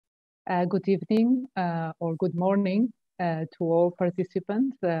Good evening or good morning to all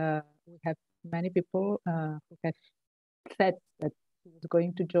participants. We have many people who have said that he was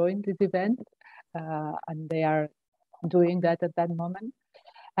going to join this event, and they are doing that at that moment.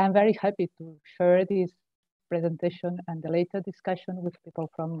 I'm very happy to share this presentation and the later discussion with people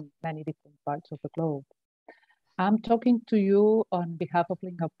from many different parts of the globe. I'm talking to you on behalf of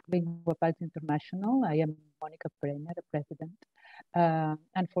Linguapax International. I am Mònica, Pereña, the president.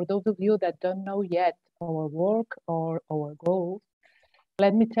 And for those of you that don't know yet our work or our goals,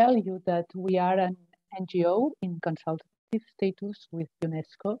 let me tell you that we are an NGO in consultative status with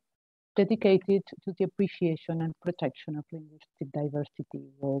UNESCO, dedicated to the appreciation and protection of linguistic diversity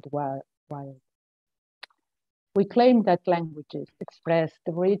worldwide. We claim that languages express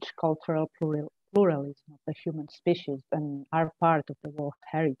the rich cultural pluralism of the human species and are part of the world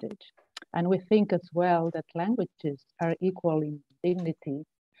heritage. And we think as well that languages are equal in dignity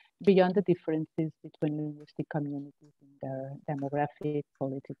beyond the differences between linguistic communities in their demographic,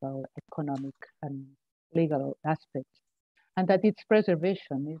 political, economic, and legal aspects, and that its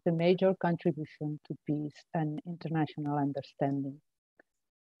preservation is a major contribution to peace and international understanding.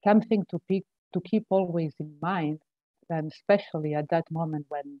 Something to keep always in mind, and especially at that moment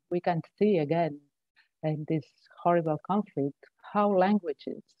when we can see again in this horrible conflict, how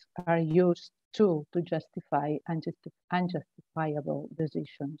languages are used to justify unjustifiable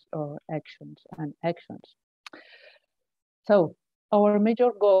decisions or actions. So our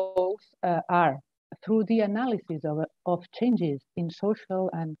major goals are, through the analysis of changes in social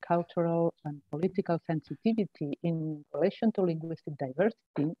and cultural and political sensitivity in relation to linguistic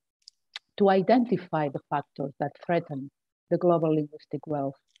diversity, to identify the factors that threaten the global linguistic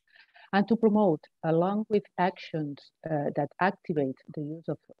wealth, and to promote, along with actions that activate the use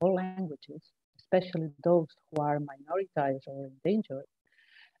of all languages, especially those who are minoritized or endangered,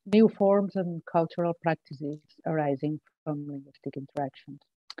 new forms and cultural practices arising from linguistic interactions.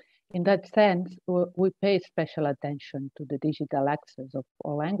 In that sense, we pay special attention to the digital access of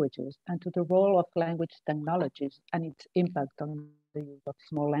all languages and to the role of language technologies and its impact on the use of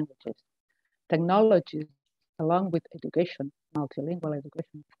small languages. Technologies, along with education, multilingual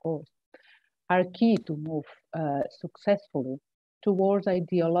education, of course, are key to move successfully towards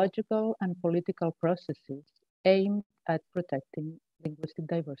ideological and political processes aimed at protecting linguistic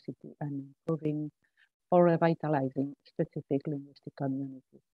diversity and improving or revitalizing specific linguistic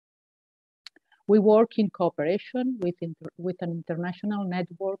communities. We work in cooperation with an international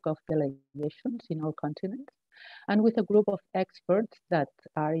network of delegations in all continents and with a group of experts that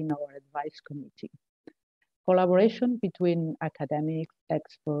are in our advice committee. Collaboration between academics,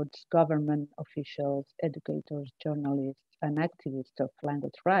 experts, government officials, educators, journalists, and activists of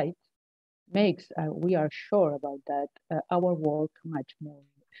language rights makes, we are sure about that, our work much more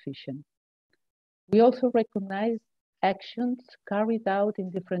efficient. We also recognize actions carried out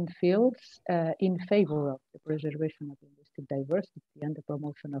in different fields in favor of the preservation of linguistic diversity and the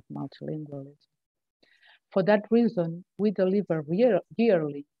promotion of multilingualism. For that reason, we deliver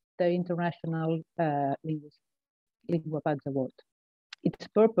yearly the International Linguapax Award. Its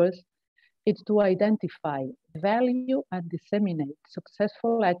purpose is to identify, value, and disseminate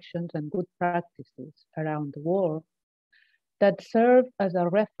successful actions and good practices around the world that serve as a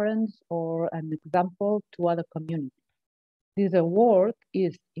reference or an example to other communities. This award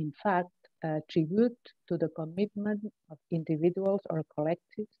is, in fact, a tribute to the commitment of individuals or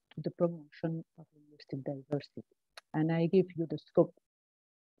collectives to the promotion of linguistic diversity. And I give you the scope.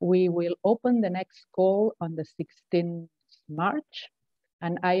 We will open the next call on the 16th March,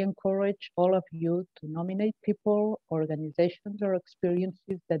 and I encourage all of you to nominate people, organizations, or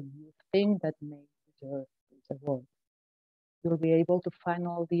experiences that you think that may deserve this award. You'll be able to find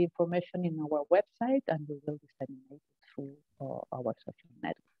all the information in our website, and we will disseminate it through our social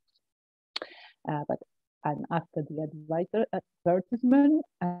networks. And after the advertisement,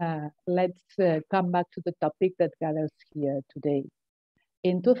 let's come back to the topic that gathers here today.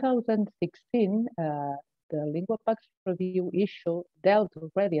 In 2016, the Linguapax review issue dealt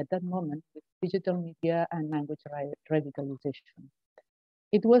already at that moment with digital media and language revitalization.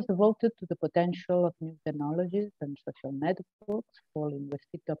 It was devoted to the potential of new technologies and social networks for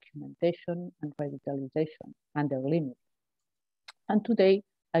linguistic documentation and revitalization and their limits. And today,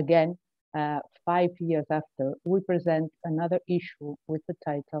 again, 5 years after, we present another issue with the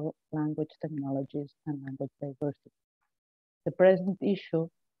title Language Technologies and Language Diversity. The present issue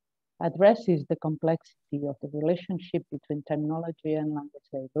addresses the complexity of the relationship between technology and language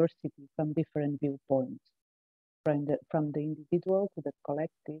diversity from different viewpoints, from the individual to the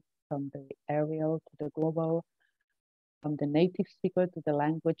collective, from the aerial to the global, from the native speaker to the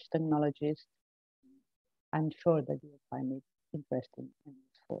language technologist. I'm sure that you'll find it interesting and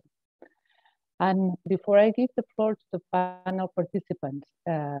useful. And before I give the floor to the panel participants,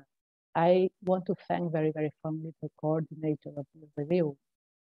 I want to thank very, very fondly the coordinator of the review,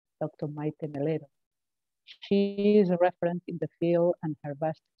 Dr. Maite Melero. She is a referent in the field, and her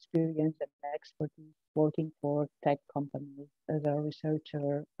vast experience and expertise working for tech companies as a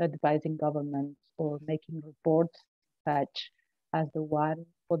researcher, advising governments, or making reports such as the one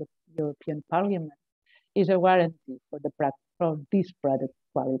for the European Parliament is a guarantee for this product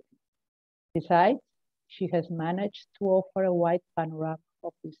quality. Besides, she has managed to offer a wide panorama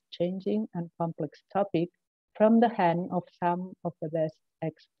of this changing and complex topic from the hand of some of the best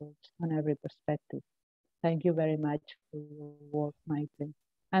experts on every perspective. Thank you very much for your work, Maite.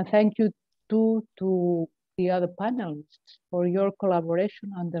 And thank you too to the other panelists for your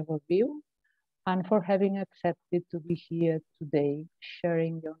collaboration on the review and for having accepted to be here today,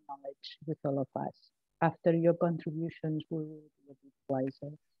 sharing your knowledge with all of us. After your contributions, we will be a bit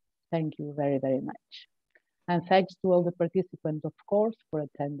wiser. Thank you very, very much. And thanks to all the participants, of course, for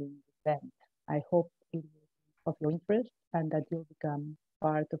attending the event. I hope it will be of your interest and that you'll become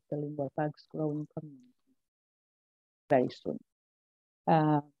part of the Linguapax growing community very soon.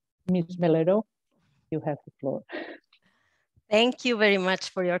 Ms. Melero, you have the floor. Thank you very much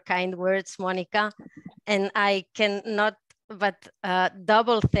for your kind words, Mònica. And I cannot but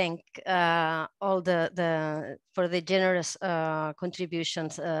double thank all for the generous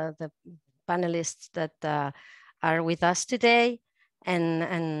contributions, the panelists that are with us today,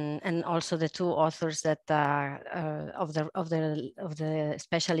 and also the two authors that of the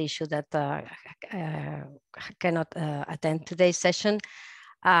special issue that cannot attend today's session.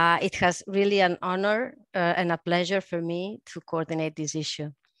 It has really an honor and a pleasure for me to coordinate this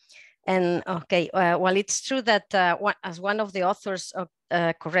issue. And okay, well, it's true that as one of the authors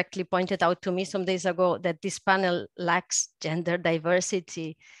correctly pointed out to me some days ago, that this panel lacks gender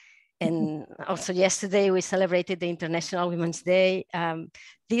diversity. And also yesterday we celebrated the International Women's Day.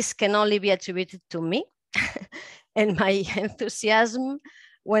 This can only be attributed to me and my enthusiasm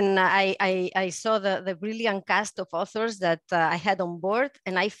when I saw the brilliant cast of authors that I had on board,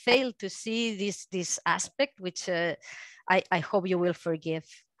 and I failed to see this aspect, which I hope you will forgive.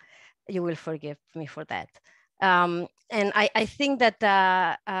 You will forgive me for that. And I think that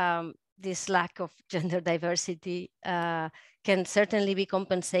this lack of gender diversity can certainly be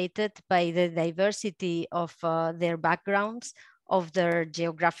compensated by the diversity of their backgrounds, of their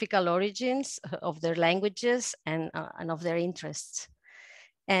geographical origins, of their languages, and of their interests.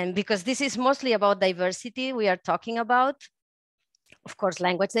 And because this is mostly about diversity, we are talking about, of course,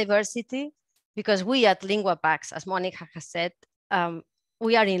 language diversity, because we at Linguapax, as Mònica has said,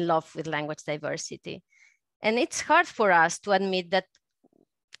 we are in love with language diversity. And it's hard for us to admit that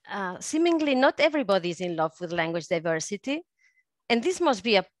seemingly not everybody is in love with language diversity. And this must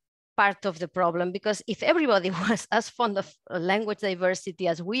be a part of the problem, because if everybody was as fond of language diversity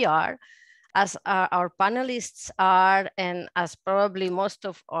as we are, as our panelists are, and as probably most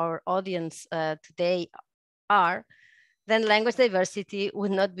of our audience today are, then language diversity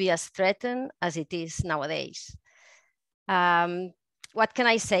would not be as threatened as it is nowadays. What can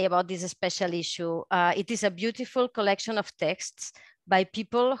I say about this special issue? It is a beautiful collection of texts by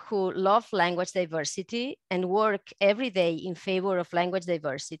people who love language diversity and work every day in favor of language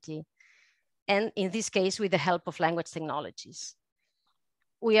diversity. And in this case, with the help of language technologies.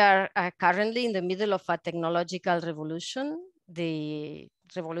 We are currently in the middle of a technological revolution, the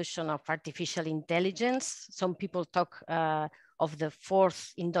revolution of artificial intelligence. Some people talk of the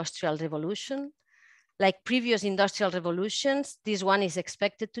fourth industrial revolution. Like previous industrial revolutions, this one is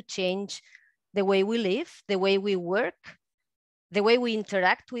expected to change the way we live, the way we work, the way we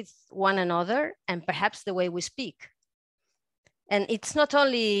interact with one another, and perhaps the way we speak. And it's not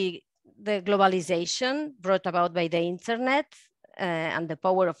only the globalization brought about by the internet and the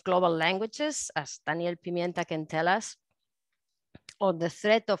power of global languages, as Daniel Pimienta can tell us, or the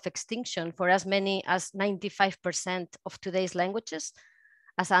threat of extinction for as many as 95% of today's languages,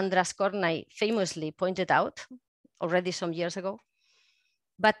 as Andras Kornai famously pointed out already some years ago.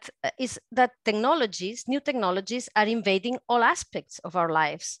 But is that technologies, new technologies, are invading all aspects of our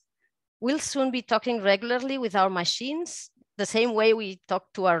lives. We'll soon be talking regularly with our machines, the same way we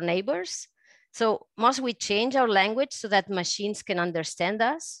talk to our neighbors. So must we change our language so that machines can understand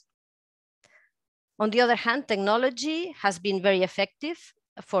us? On the other hand, technology has been very effective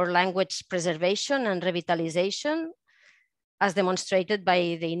for language preservation and revitalization, as demonstrated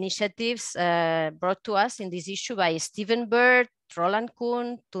by the initiatives brought to us in this issue by Stephen Bird, Roland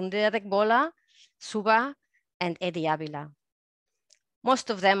Kuhn, Tunde Adegbola, Suba, and Eddie Avila. Most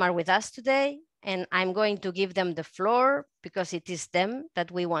of them are with us today, and I'm going to give them the floor because it is them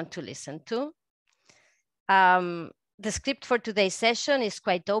that we want to listen to. The script for today's session is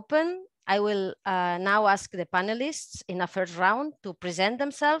quite open. I will now ask the panelists in a first round to present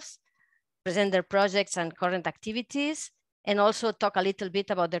themselves, present their projects and current activities, and also talk a little bit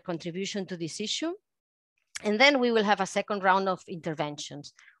about their contribution to this issue. And then we will have a second round of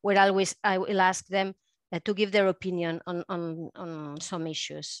interventions where I will ask them to give their opinion on some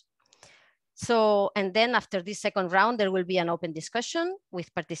issues. So, and then after this second round, there will be an open discussion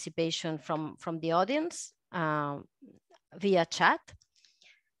with participation from the audience via chat.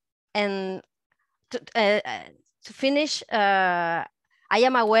 And to finish, I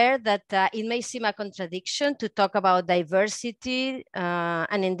am aware that it may seem a contradiction to talk about diversity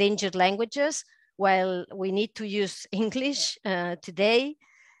and endangered languages while we need to use English today,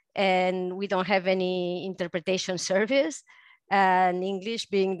 and we don't have any interpretation service, and English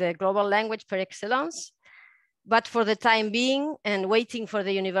being the global language per excellence. But for the time being, and waiting for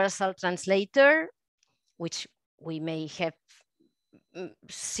the universal translator, which we may have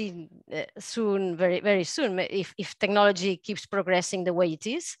seen soon, very soon, if technology keeps progressing the way it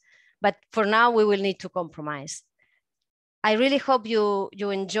is. But for now, we will need to compromise. I really hope you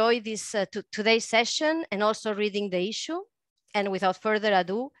enjoy this today's session and also reading the issue. And without further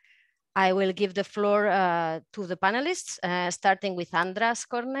ado, I will give the floor to the panelists, starting with Andras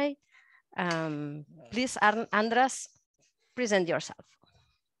Kornai. Please, Andras, present yourself.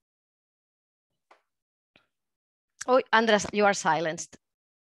 Oh, Andras, you are silenced.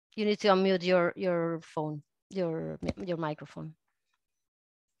 You need to unmute your phone, your microphone.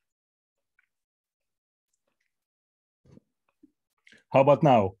 How about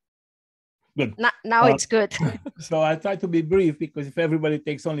now? Good. Now it's good. So I try to be brief because if everybody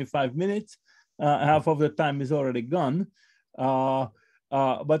takes only 5 minutes, half of the time is already gone.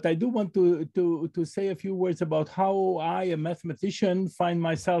 But I do want to say a few words about how I, a mathematician, find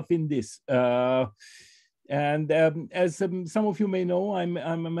myself in this. As some of you may know, I'm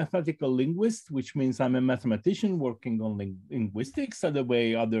a mathematical linguist, which means I'm a mathematician working on linguistics, the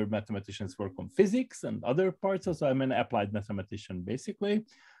way other mathematicians work on physics and other parts. So I'm an applied mathematician, basically.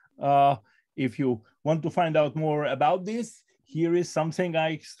 If you want to find out more about this, here is something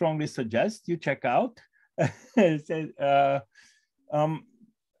I strongly suggest you check out.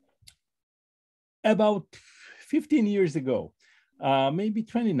 About 15 years ago, maybe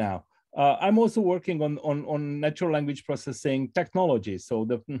 20 now, I'm also working on natural language processing technology. So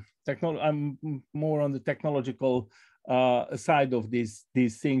I'm more on the technological side of these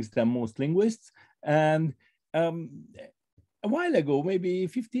things than most linguists. And a while ago, maybe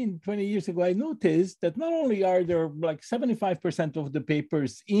 15, 20 years ago, I noticed that not only are there like 75% of the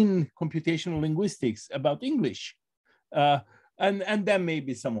papers in computational linguistics about English, and then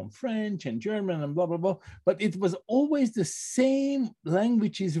maybe some on French and German and blah, blah, blah, but it was always the same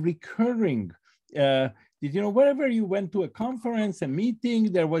languages recurring. Did you know, wherever you went to a conference, a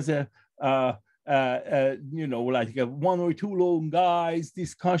meeting, there was you know, like one or two lone guys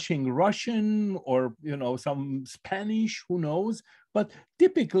discussing Russian or, you know, some Spanish, who knows? But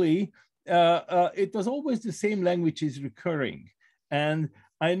typically, it was always the same languages recurring. And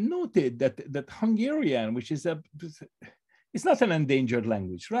I noted that Hungarian, which is it's not an endangered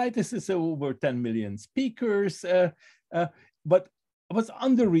language, right? This is over 10 million speakers, but was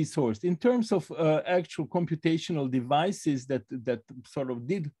under-resourced in terms of actual computational devices that sort of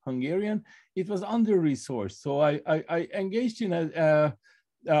did Hungarian. It was under-resourced. So I engaged in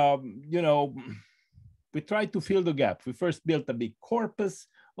you know, we tried to fill the gap. We first built a big corpus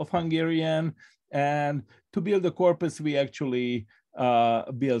of Hungarian, and to build the corpus, we actually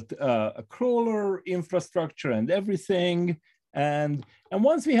built a crawler infrastructure and everything. And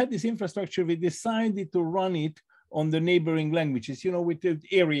once we had this infrastructure, we decided to run it on the neighboring languages, you know, with the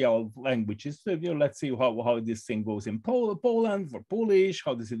area of languages. So, you know, let's see how this thing goes in Poland for Polish,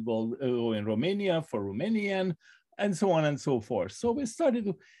 how does it go in Romania for Romanian, and so on and so forth. So we started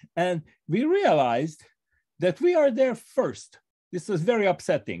to, and we realized that we are there first. This was very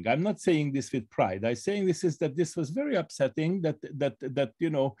upsetting. I'm not saying this with pride. I'm saying this was very upsetting that you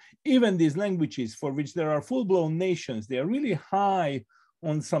know, even these languages for which there are full-blown nations, they are really high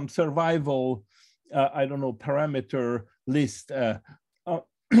on some survival, I don't know, parameter list.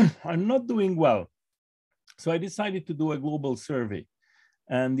 I'm not doing well. So I decided to do a global survey.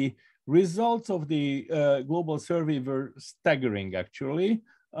 And the results of the global survey were staggering, actually.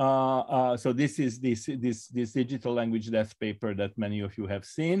 So this is this digital language death paper that many of you have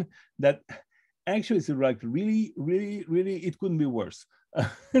seen, that actually is like really, it couldn't be worse.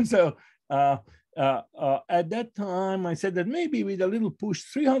 So At that time, I said that maybe with a little push,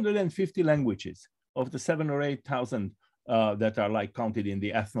 350 languages of the 7,000 or 8,000 that are like counted in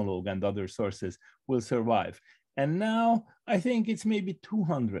the Ethnologue and other sources will survive. And now I think it's maybe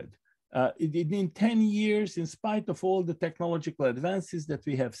 200. In 10 years, in spite of all the technological advances that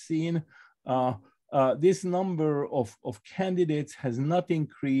we have seen, this number of candidates has not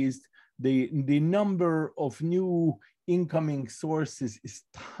increased. The number of new incoming sources is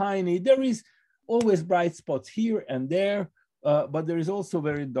tiny. There is always bright spots here and there, but there is also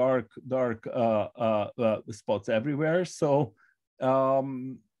very dark spots everywhere. So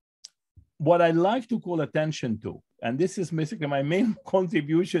what I like to call attention to, and this is basically my main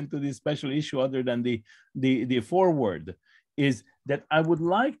contribution to this special issue other than the foreword, is that I would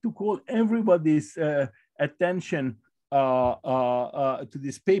like to call everybody's attention to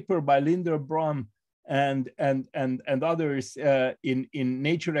this paper by Linda Braun and others in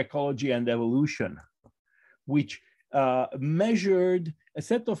Nature, Ecology, and Evolution, which measured a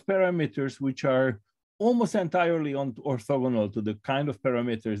set of parameters which are almost entirely orthogonal to the kind of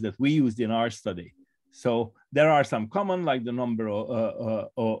parameters that we used in our study. So there are some common, like the number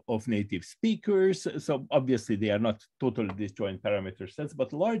of native speakers. So obviously they are not totally disjoint parameter sets,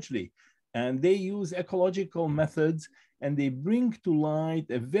 but largely. And they use ecological methods, and they bring to light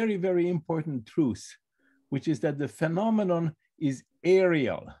a very, very important truth, which is that the phenomenon is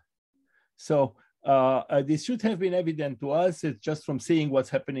aerial. So this should have been evident to us. It's just from seeing what's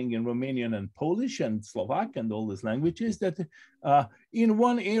happening in Romanian and Polish and Slovak and all these languages that in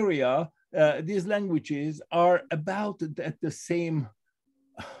one area, these languages are about at the same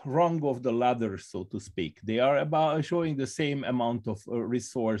rung of the ladder, so to speak. They are about showing the same amount of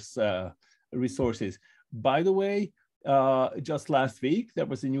resources. By the way, just last week, there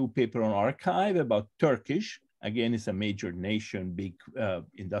was a new paper on Archive about Turkish. Again, it's a major nation, big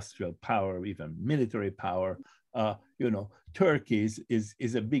industrial power, even military power. You know, Turkey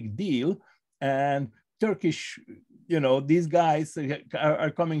is a big deal. And Turkish, you know, these guys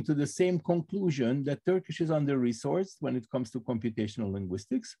are coming to the same conclusion that Turkish is under-resourced when it comes to computational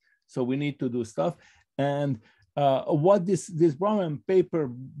linguistics. So we need to do stuff. And what this Brown paper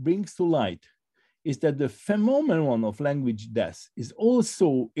brings to light is that the phenomenon of language death is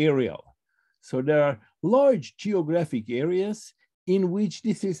also aerial. So there are large geographic areas in which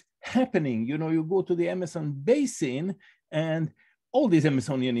this is happening. You know, you go to the Amazon basin and all these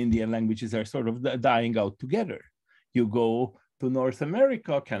Amazonian Indian languages are sort of dying out together. You go to North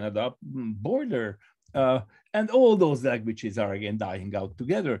America, Canada border, and all those languages are again dying out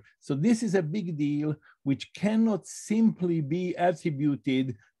together. So this is a big deal which cannot simply be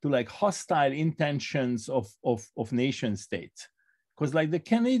attributed to like hostile intentions of nation states. Because like the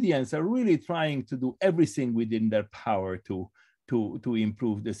Canadians are really trying to do everything within their power to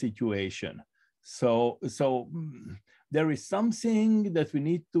improve the situation. So there is something that we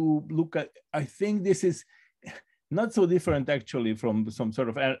need to look at. I think this is not so different actually from some sort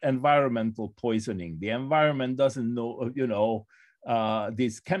of environmental poisoning. The environment doesn't know, you know,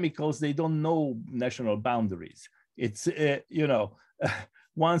 these chemicals, they don't know national boundaries. It's, you know,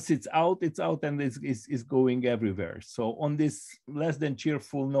 once it's out and it's going everywhere. So on this less than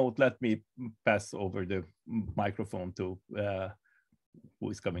cheerful note, let me pass over the microphone to who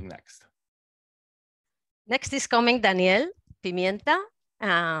is coming next. Next is coming Daniel Pimienta.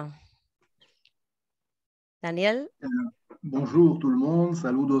 Daniel. Bonjour tout le monde,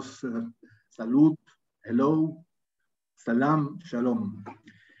 saludos, salut, hello, salam, shalom.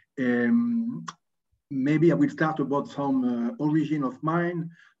 Maybe I will start about some origin of mine.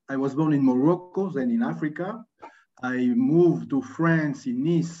 I was born in Morocco, then in Africa. I moved to France in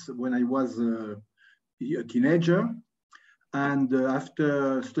Nice when I was a teenager. And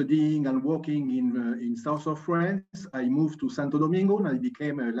after studying and working in south of France, I moved to Santo Domingo and I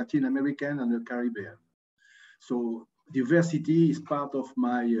became a Latin American and a Caribbean. So diversity is part of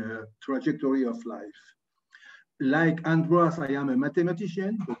my trajectory of life. Like Andras, I am a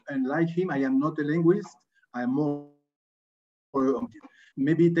mathematician, and like him, I am not a linguist. I am more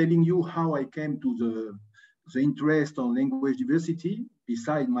maybe telling you how I came to the interest on language diversity,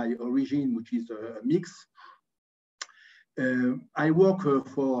 beside my origin, which is a mix. I work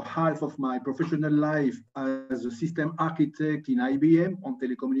for half of my professional life as a system architect in IBM on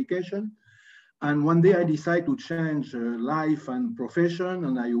telecommunication. And one day I decided to change life and profession,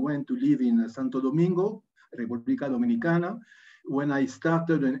 and I went to live in Santo Domingo, República Dominicana. When I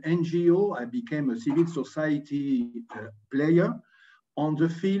started an NGO, I became a civil society player on the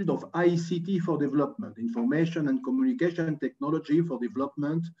field of ICT for development, information and communication technology for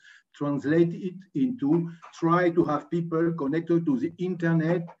development, translate it into try to have people connected to the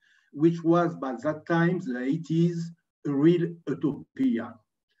internet which was by that time, the 80s, a real utopia,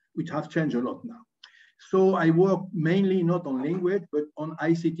 which have changed a lot now. So I work mainly not on language, but on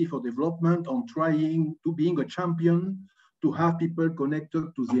ICT for development, on trying to being a champion, to have people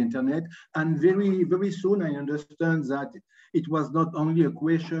connected to the internet. And very, very soon I understand that it was not only a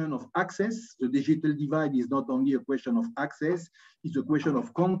question of access. The digital divide is not only a question of access, it's a question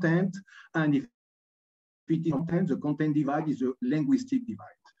of content. And if it is content, the content divide is a linguistic divide.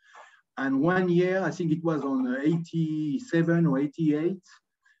 And 1 year, I think it was on 87 or 88,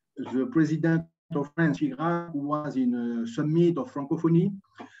 the president of France, Chirac, who was in a summit of Francophonie,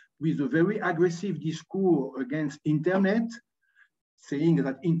 with a very aggressive discourse against internet, saying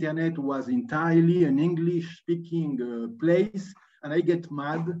that internet was entirely an English-speaking place. And I get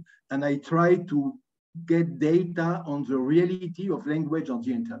mad, and I try to get data on the reality of language on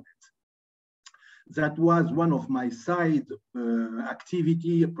the internet. That was one of my side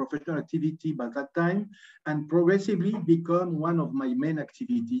activity, professional activity by that time, and progressively become one of my main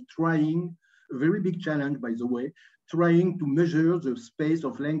activity, trying, a very big challenge, by the way, trying to measure the space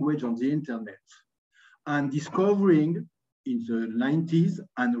of language on the internet, and discovering in the 90s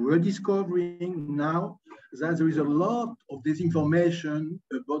and rediscovering now that there is a lot of disinformation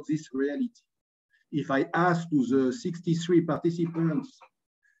about this reality. If I ask to the 63 participants,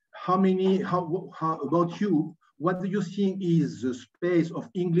 how about you, what do you think is the space of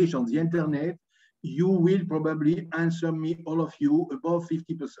English on the internet? You will probably answer me, all of you, above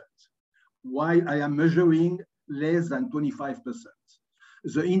 50%, while I am measuring less than 25%.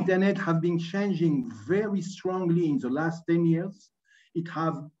 The internet has been changing very strongly in the last 10 years. It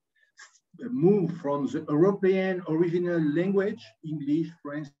has moved from the European original language, English,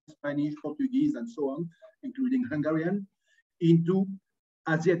 French, Spanish, Portuguese, and so on, including Hungarian, into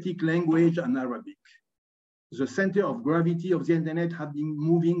Asiatic language and Arabic. The center of gravity of the internet has been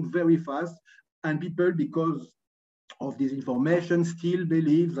moving very fast, and people, because of this information, still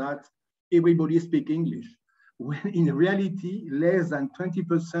believe that everybody speaks English, when in reality, less than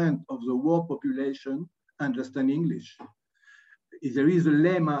 20% of the world population understand English. There is a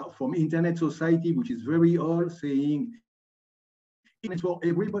lemma from Internet Society, which is very old, saying it's for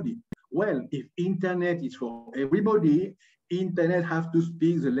everybody. Well, if internet is for everybody, internet has to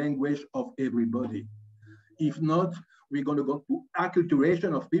speak the language of everybody. If not, we're going to go to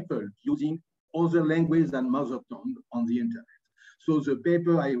acculturation of people using other languages than mother tongue on the internet. So the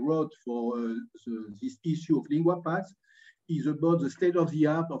paper I wrote for this issue of Linguapax is about the state of the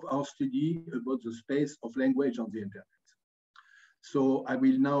art of our study about the space of language on the internet. So I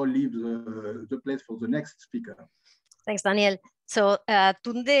will now leave the place for the next speaker. Thanks, Daniel. So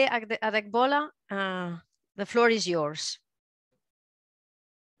Tunde Adegbola, the floor is yours.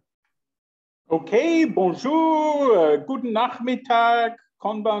 Okay, bonjour, guten Nachmittag,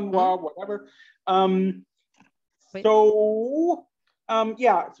 konbanwa, whatever. So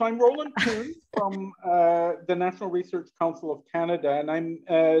I'm Roland Kuhn from the National Research Council of Canada, and I'm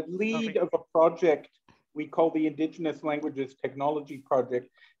lead of a project we call the Indigenous Languages Technology Project.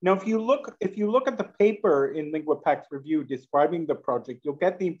 Now, if you look at the paper in Linguapax Review describing the project, you'll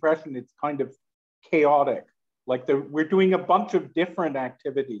get the impression it's kind of chaotic. Like we're doing a bunch of different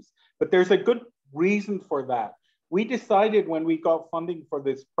activities, but there's a good reason for that. We decided when we got funding for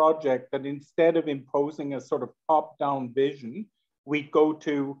this project that instead of imposing a sort of top-down vision, we go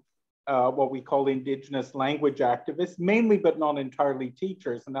to what we call Indigenous language activists, mainly but not entirely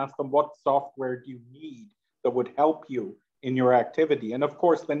teachers, and ask them what software do you need that would help you in your activity. And of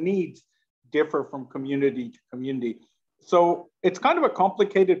course, the needs differ from community to community. So it's kind of a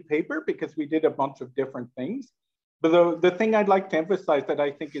complicated paper because we did a bunch of different things. But the thing I'd like to emphasize that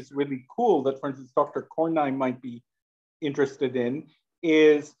I think is really cool that, for instance, Dr. Kornai might be interested in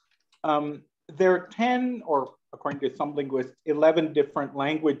is there are 10, or according to some linguists, 11 different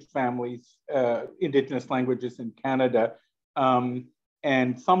language families, Indigenous languages in Canada,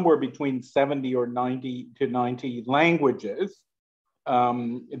 and somewhere between 70 or 90 to 90 languages.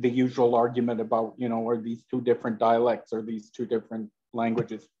 The usual argument about, are these two different dialects or these two different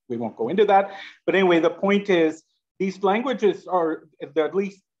languages? We won't go into that. But anyway, the point is, these languages are at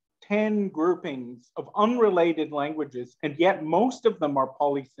least 10 groupings of unrelated languages, and yet most of them are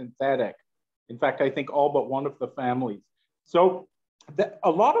polysynthetic. In fact, I think all but one of the families. So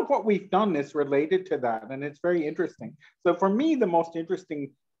a lot of what we've done is related to that, and it's very interesting. So for me, the most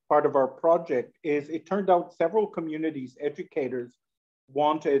interesting part of our project is it turned out several communities, educators,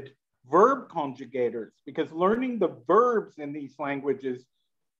 wanted verb conjugators, because learning the verbs in these languages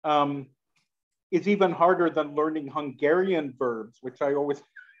is even harder than learning Hungarian verbs, which I always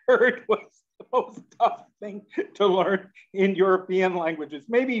heard was the most tough thing to learn in European languages.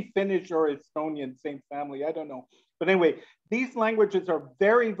 Maybe Finnish or Estonian, same family, I don't know. But anyway, these languages are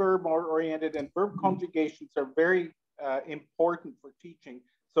very verb-oriented, and verb conjugations are very important for teaching.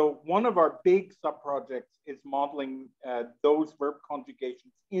 So one of our big sub-projects is modeling those verb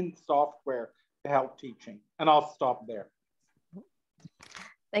conjugations in software to help teaching. And I'll stop there.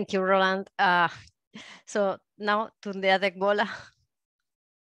 Thank you, Roland. So now Tunde Adegbola.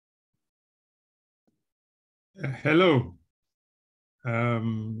 Hello.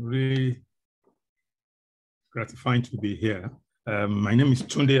 Really gratifying to be here. My name is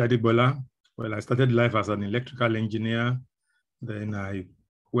Tunde Adegbola. Well, I started life as an electrical engineer. Then I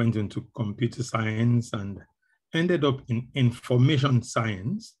went into computer science and ended up in information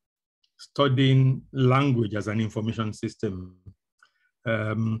science, studying language as an information system.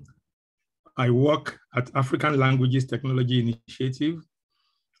 I work at African Languages Technology Initiative,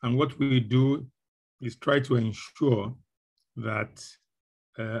 and what we do is try to ensure that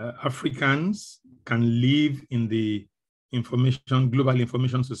Africans can live in the global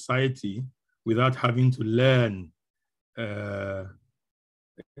information society without having to learn a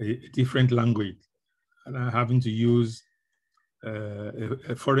different language and having to use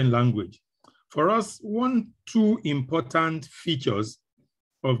a foreign language. For us, two important features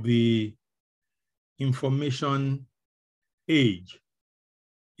of the information age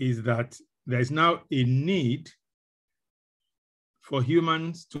is that there is now a need for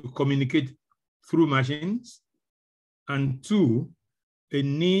humans to communicate through machines, and two, a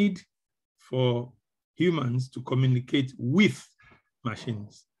need for humans to communicate with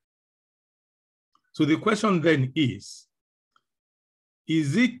machines. So the question then is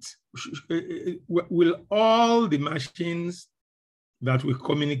will all the machines that we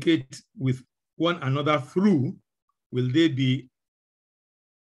communicate with one another through, will they be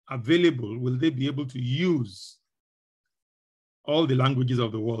available? Will they be able to use all the languages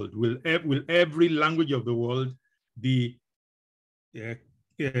of the world? Will every language of the world be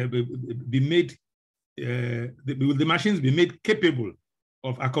made, will the machines be made capable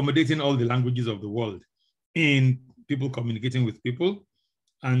of accommodating all the languages of the world in people communicating with people?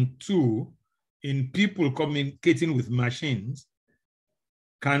 And two, in people communicating with machines,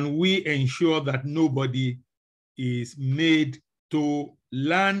 can we ensure that nobody is made to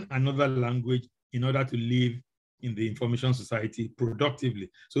learn another language in order to live in the information society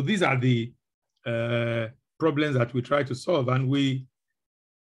productively? So these are the problems that we try to solve. And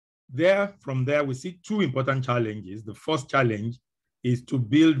from there, we see two important challenges. The first challenge is to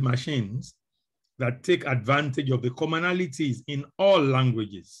build machines that take advantage of the commonalities in all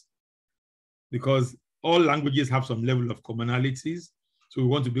languages, because all languages have some level of commonalities. So we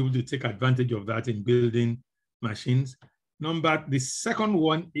want to be able to take advantage of that in building machines. The second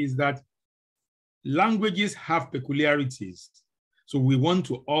one is that languages have peculiarities. So we want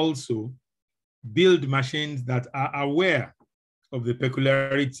to also build machines that are aware of the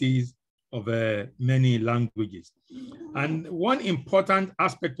peculiarities of many languages. And one important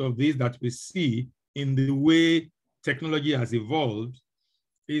aspect of this that we see in the way technology has evolved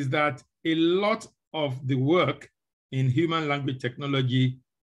is that a lot of the work in human language technology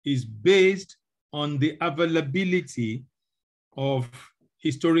is based on the availability of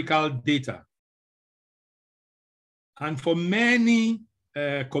historical data. And for many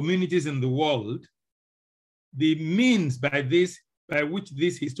communities in the world, the means by which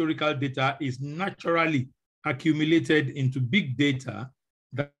this historical data is naturally accumulated into big data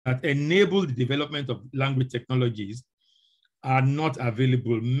that enable the development of language technologies are not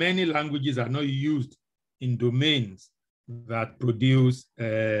available. Many languages are not used in domains that produce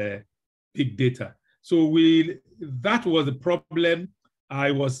big data. So that was the problem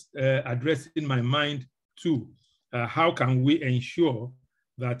I was addressing in my mind too. How can we ensure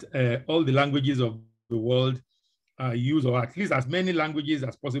that all the languages of the world are used, or at least as many languages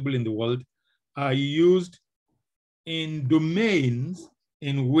as possible in the world, are used in domains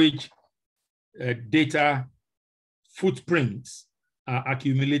in which data footprints are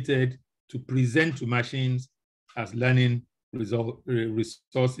accumulated to present to machines as learning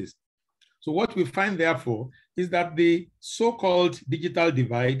resources. So what we find, therefore, is that the so-called digital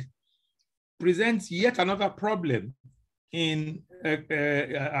divide presents yet another problem in,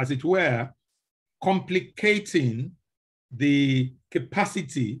 as it were, complicating the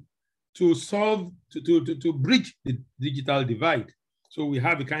capacity to bridge the digital divide. So we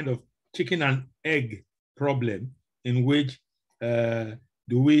have a kind of chicken and egg problem in which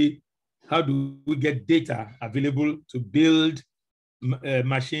how do we get data available to build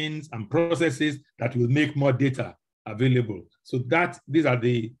machines and processes that will make more data available? So these are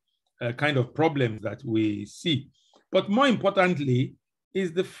the kind of problems that we see. But more importantly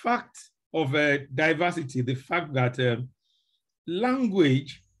is the fact of diversity, the fact that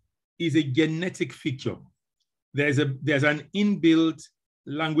language is a genetic feature. There's an inbuilt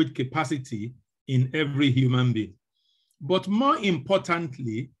language capacity in every human being. But more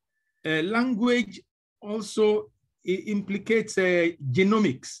importantly, language also implicates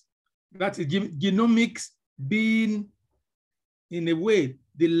genomics. That is, genomics being, in a way,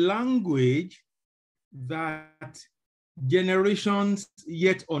 the language that generations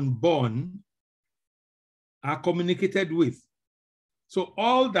yet unborn are communicated with. So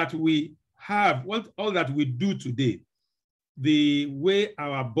all that we have, all that we do today, the way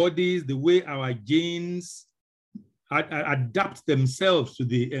our bodies, the way our genes adapt themselves to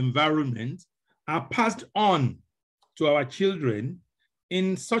the environment are passed on to our children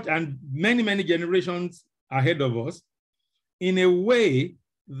in such, and many, many generations ahead of us, in a way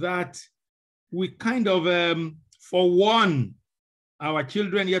that we kind of forewarn our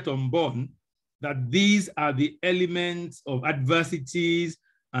children yet unborn that these are the elements of adversities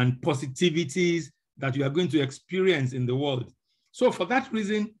and positivities that you are going to experience in the world. So for that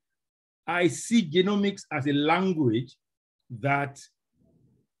reason, I see genomics as a language that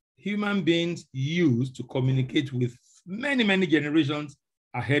human beings use to communicate with many, many generations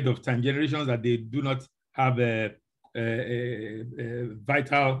ahead of time, generations that they do not have a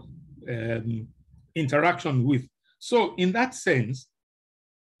vital interaction with. So in that sense,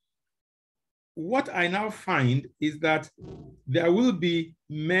 what I now find is that there will be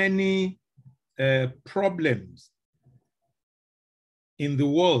many problems in the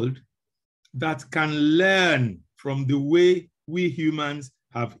world that can learn from the way we humans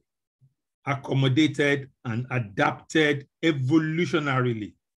have accommodated and adapted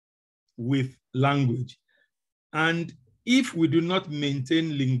evolutionarily with language. And if we do not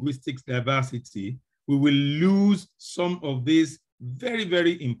maintain linguistic diversity, we will lose some of these very,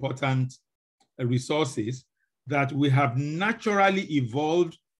 very important resources that we have naturally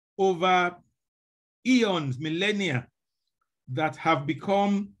evolved over eons, millennia, that have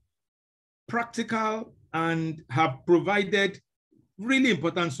become practical and have provided really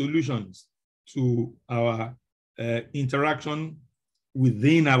important solutions to our interaction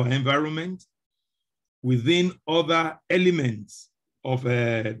within our environment, within other elements of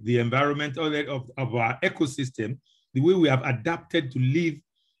the environment, of our ecosystem, the way we have adapted to live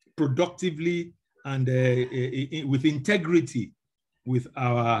productively and with integrity with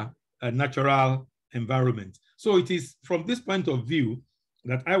our natural environment. So it is from this point of view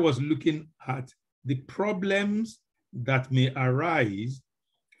that I was looking at the problems that may arise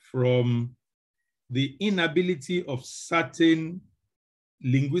from the inability of certain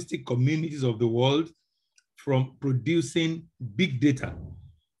linguistic communities of the world from producing big data,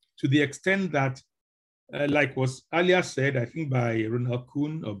 to the extent that, like was earlier said, I think by Roland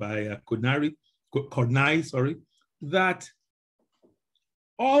Kuhn or by Kornai, sorry, that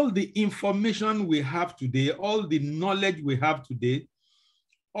all the information we have today, all the knowledge we have today,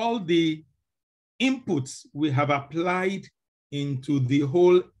 all the inputs we have applied into the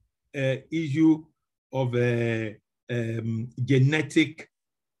whole issue of genetic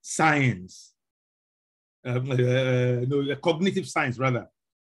science, cognitive science rather,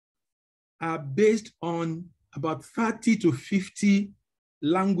 are based on about 30 to 50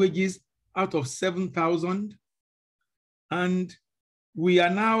 languages out of 7,000. And we are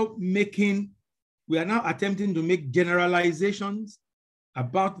now attempting to make generalizations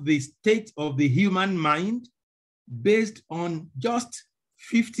about the state of the human mind based on just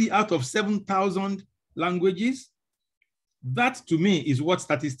 50 out of 7,000 languages. That, to me, is what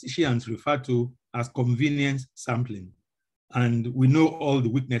statisticians refer to as convenience sampling. And we know all the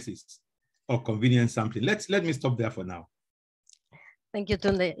weaknesses of convenience sampling. Let me stop there for now. Thank you,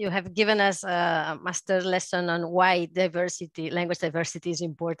 Tunde. You have given us a master lesson on why diversity, language diversity is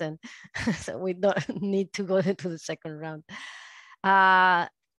important. So we don't need to go into the second round.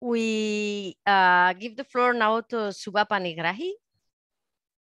 We give the floor now to Subha Panigrahi.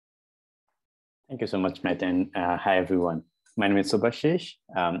 Thank you so much, Maite, and hi, everyone. My name is Subhashish.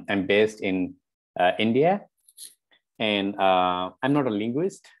 I'm based in India, and I'm not a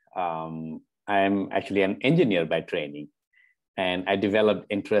linguist. I'm actually an engineer by training. And I developed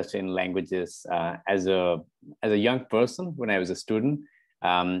interest in languages as a young person when I was a student.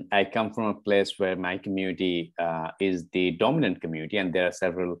 I come from a place where my community is the dominant community, and there are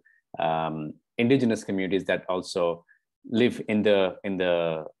several indigenous communities that also live in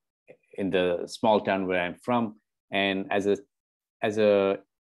the small town where I'm from. And as a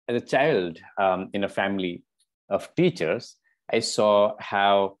child in a family of teachers, I saw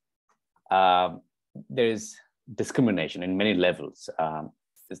how there is discrimination in many levels.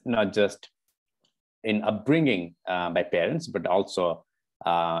 It's not just in upbringing by parents, but also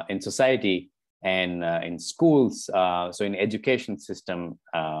in society and in schools, so in education system,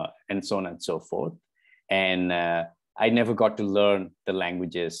 and so on and so forth. And I never got to learn the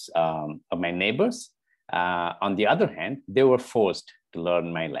languages of my neighbors. On the other hand, they were forced to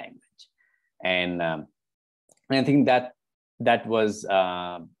learn my language. And I think that was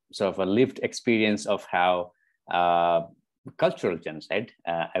sort of a lived experience of how cultural genocide.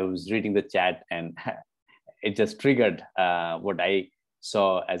 I was reading the chat and it just triggered what I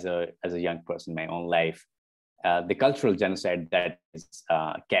saw as a young person in my own life, the cultural genocide that is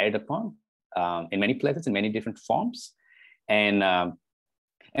carried upon in many places, in many different forms. And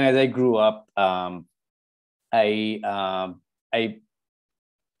as I grew up, I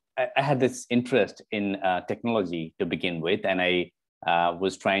had this interest in technology to begin with, and I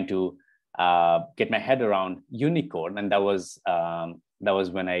was trying to get my head around Unicode, and that was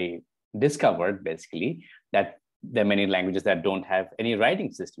when I discovered basically that there are many languages that don't have any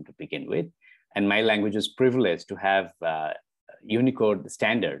writing system to begin with, and my language is privileged to have Unicode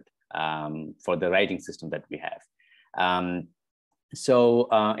standard for the writing system that we have. So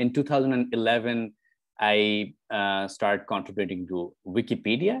in 2011, I started contributing to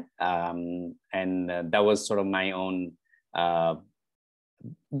Wikipedia, and that was sort of my own, the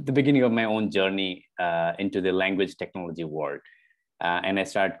beginning of my own journey into the language technology world. And I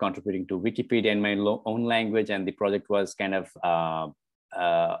started contributing to Wikipedia in my own language, and the project was kind of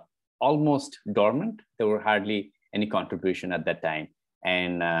almost dormant. There were hardly any contribution at that time.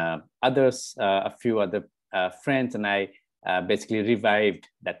 And others, a few other friends and I basically revived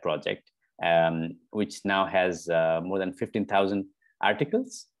that project, which now has more than 15,000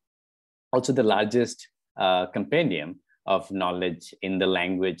 articles. Also the largest compendium of knowledge in the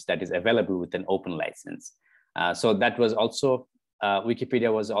language that is available with an open license. So that was also,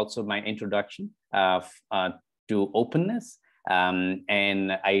 Wikipedia was also my introduction to openness.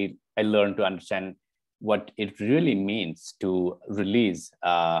 And I learned to understand what it really means to release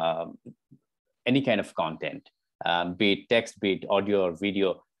any kind of content, be it text, be it audio or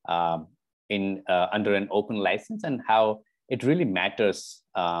video, in under an open license, and how it really matters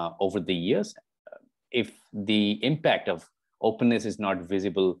over the years. If the impact of openness is not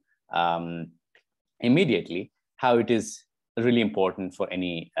visible immediately, how it is really important for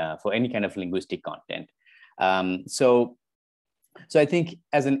any kind of linguistic content. So I think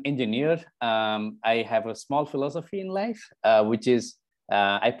as an engineer, I have a small philosophy in life, which is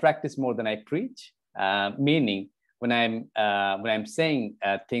I practice more than I preach. Meaning, when I'm saying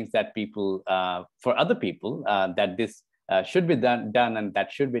things that people, for other people, that this should be done and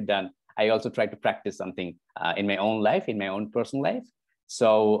that should be done, I also try to practice something in my own life, in my own personal life.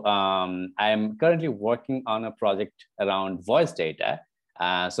 So I'm currently working on a project around voice data.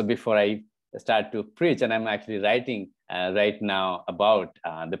 So before I start to preach, and I'm actually writing right now about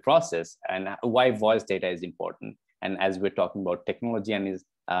the process and why voice data is important. And as we're talking about technology and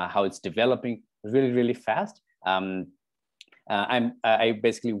how it's developing really, really fast, I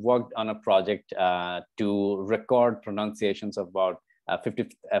basically worked on a project to record pronunciations of about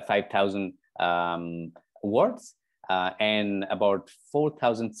 55,000 words and about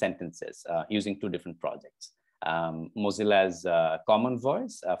 4,000 sentences using two different projects. Mozilla's Common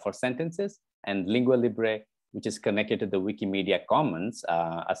Voice for sentences, and Lingua Libre, which is connected to the Wikimedia Commons,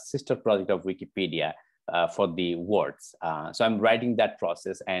 a sister project of Wikipedia for the words. So I'm writing that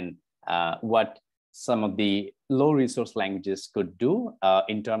process and what some of the low resource languages could do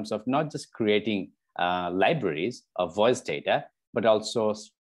in terms of not just creating libraries of voice data, but also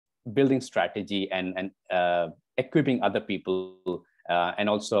building strategy and equipping other people and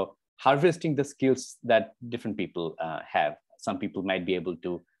also harvesting the skills that different people have. Some people might be able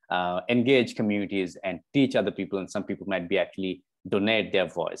to engage communities and teach other people, and some people might be actually donate their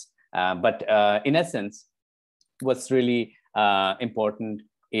voice. But in essence, what's really important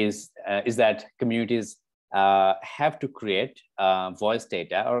is that communities have to create voice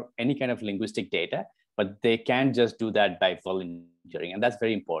data or any kind of linguistic data, but they can't just do that by volunteering, and that's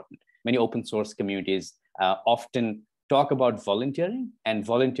very important. Many open source communities often talk about volunteering, and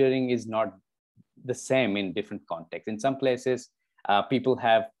volunteering is not the same in different contexts. In some places, people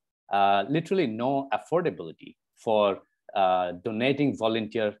have literally no affordability for donating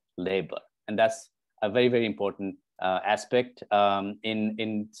volunteer labor, and that's a very, very important aspect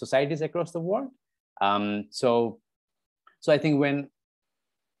in societies across the world. So I think when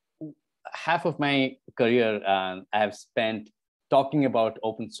half of my career I have spent talking about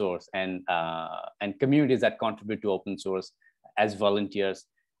open source and communities that contribute to open source as volunteers,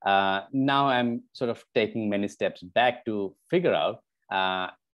 now I'm sort of taking many steps back to figure out,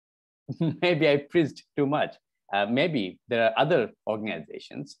 maybe I preached too much. Maybe there are other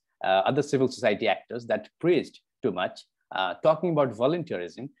organizations, other civil society actors that preached too much, talking about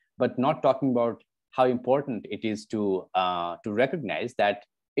volunteerism, but not talking about how important it is to recognize that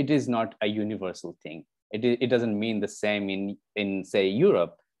it is not a universal thing. It doesn't mean the same in say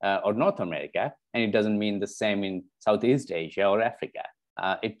Europe or North America, and it doesn't mean the same in Southeast Asia or Africa.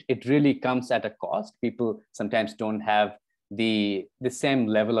 It really comes at a cost. People sometimes don't have the same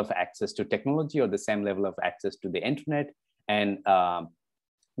level of access to technology or the same level of access to the internet, and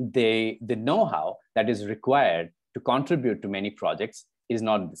the know-how that is required to contribute to many projects is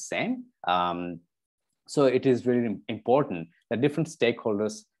not the same. So it is very important that different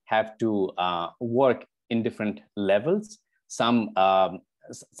stakeholders have to work in different levels.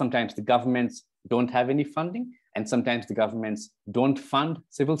 Sometimes the governments don't have any funding, and sometimes the governments don't fund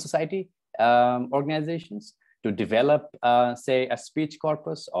civil society organizations to develop, say, a speech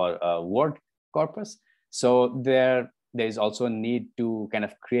corpus or a word corpus. So there is also a need to kind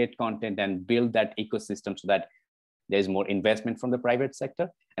of create content and build that ecosystem so that there's more investment from the private sector.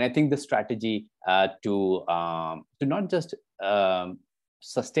 And I think the strategy to not just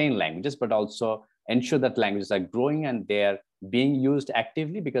sustain languages, but also ensure that languages are growing and they're being used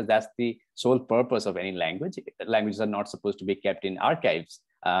actively, because that's the sole purpose of any language. Languages are not supposed to be kept in archives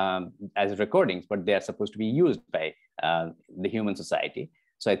as recordings, but they are supposed to be used by the human society.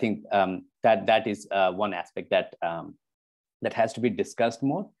 So I think that is one aspect that has to be discussed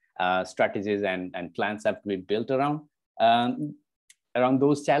more. Strategies and plans have to be built around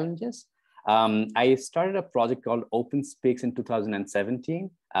those challenges. I started a project called Open Speaks in 2017.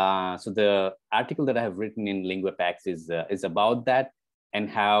 So the article that I have written in Linguapax is about that, and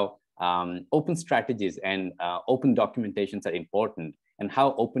how open strategies and open documentations are important, and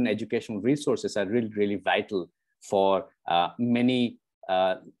how open educational resources are really, really vital for many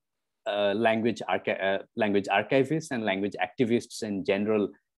language archivists and language activists in general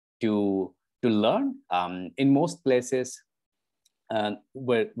to learn. In most places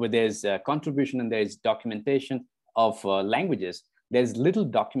where there's contribution and there's documentation of languages, there's little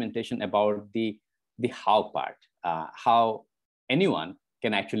documentation about the how part, how anyone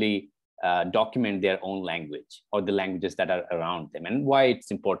can actually document their own language or the languages that are around them, and why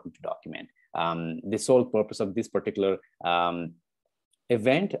it's important to document. The sole purpose of this particular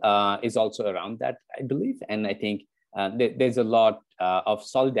event is also around that, I believe. And I think there's a lot of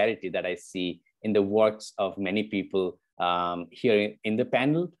solidarity that I see in the works of many people here in the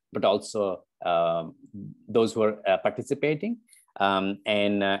panel, but also those who are participating.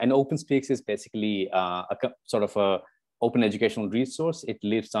 And Open Speaks is basically a sort of a open educational resource. It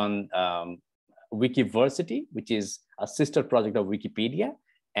lives on Wikiversity, which is a sister project of Wikipedia.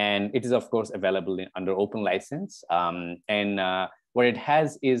 And it is, of course, available under open license. And what it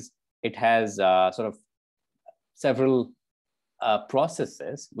has is, it has sort of several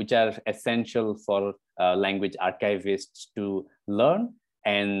processes which are essential for language archivists to learn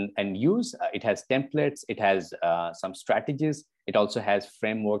and use. It has templates, it has some strategies. It also has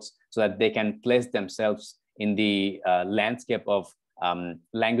frameworks so that they can place themselves in the landscape of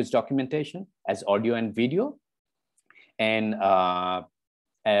language documentation as audio and video. And I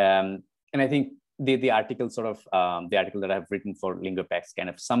think the article sort of, the article that I've written for Linguapax kind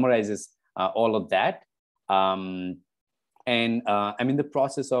of summarizes all of that. And I'm in the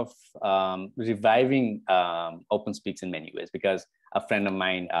process of reviving Open Speaks in many ways, because a friend of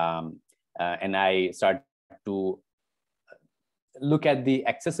mine and I started to look at the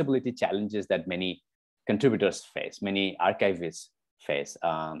accessibility challenges that many contributors face, many archivists face.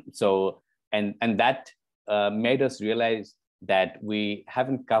 And that made us realize that we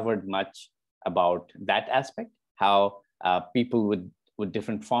haven't covered much about that aspect, how people with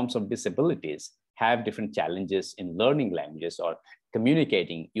different forms of disabilities have different challenges in learning languages or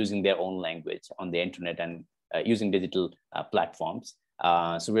communicating using their own language on the internet and using digital platforms.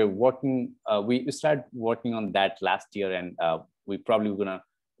 So we're working, we started working on that last year, and we probably gonna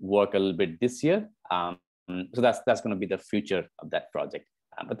work a little bit this year. So that's gonna be the future of that project.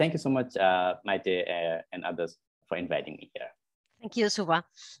 But thank you so much, Maite and others, for inviting me here. Thank you, Suba.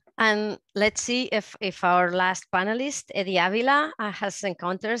 And let's see if our last panelist, Eddie Avila, has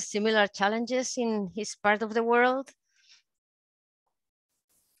encountered similar challenges in his part of the world.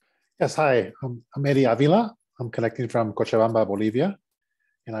 Yes, hi, I'm Eddie Avila. I'm connecting from Cochabamba, Bolivia,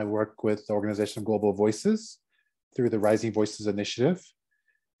 and I work with the organization Global Voices through the Rising Voices Initiative.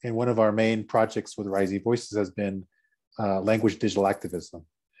 And one of our main projects with Rising Voices has been language digital activism.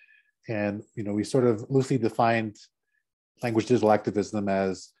 And we sort of loosely defined language digital activism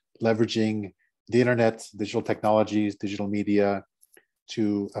as leveraging the internet, digital technologies, digital media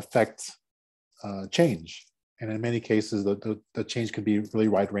to affect change. And in many cases, the change can be really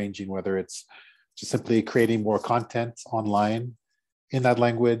wide-ranging, whether it's just simply creating more content online in that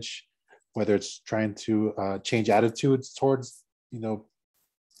language, whether it's trying to change attitudes towards,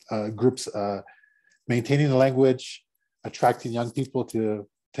 groups maintaining the language, attracting young people to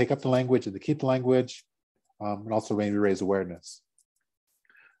take up the language and to keep the language, and also maybe raise awareness.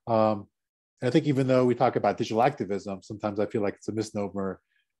 And I think even though we talk about digital activism, sometimes I feel like it's a misnomer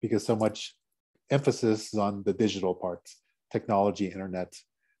because so much emphasis is on the digital part, technology, internet.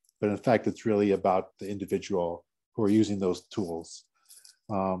 But in fact, it's really about the individual who are using those tools.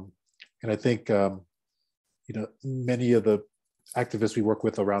 And I think, many of the activists we work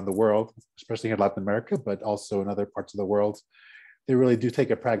with around the world, especially in Latin America, but also in other parts of the world, they really do take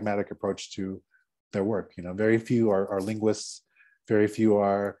a pragmatic approach to their work. Very few are linguists, very few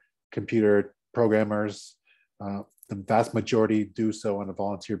are computer programmers. The vast majority do so on a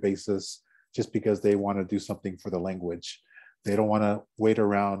volunteer basis just because they want to do something for the language. They don't want to wait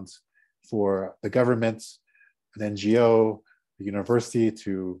around for the government, an NGO, a university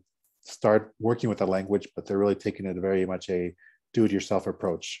to start working with the language, but they're really taking it very much a do-it-yourself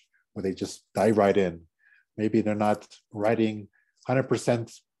approach where they just dive right in. Maybe they're not writing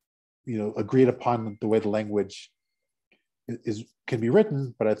 100%, agreed upon the way the language can be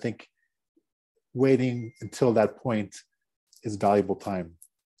written, but I think waiting until that point is valuable time.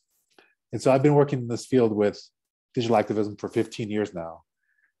 And so I've been working in this field with digital activism for 15 years now.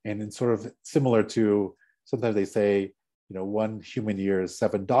 And it's sort of similar to, sometimes they say, 1 human year is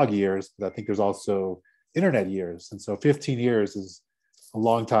 7 dog years, but I think there's also internet years. And so 15 years is a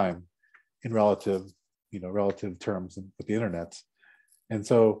long time in relative terms with the internet. And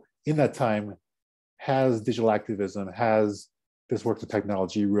so in that time, has digital activism, has this work with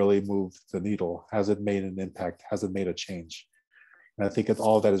technology really moved the needle? Has it made an impact? Has it made a change? And I think it's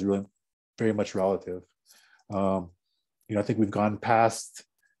all of that is really very much relative. I think we've gone past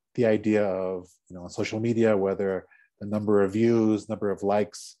the idea of, on social media, whether the number of views, number of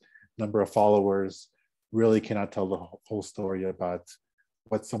likes, number of followers really cannot tell the whole story about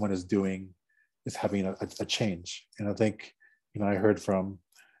what someone is doing is having a change. And I think, I heard from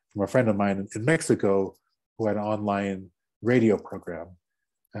a friend of mine in Mexico who had an online radio program,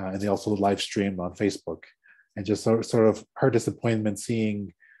 and they also live streamed on Facebook, and just sort of her disappointment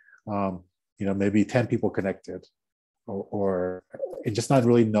seeing, maybe 10 people connected, or just not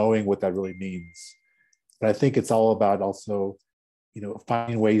really knowing what that really means. But I think it's all about also,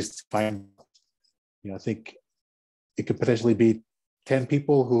 finding ways to find, I think it could potentially be 10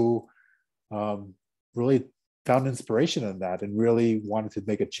 people who really found inspiration in that and really wanted to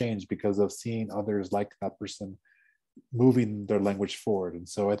make a change because of seeing others like that person moving their language forward. And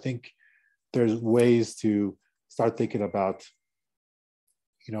so I think there's ways to start thinking about,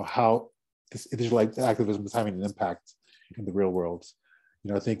 how this digital activism is having an impact in the real world.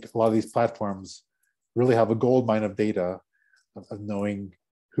 I think a lot of these platforms really have a gold mine of data of knowing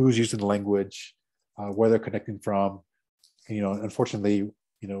who's using the language, where they're connecting from. And, unfortunately,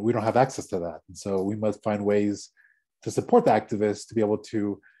 we don't have access to that. And so we must find ways to support the activists to be able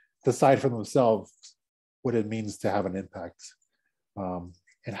to decide for themselves what it means to have an impact, and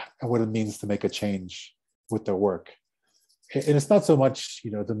what it means to make a change with their work. And it's not so much,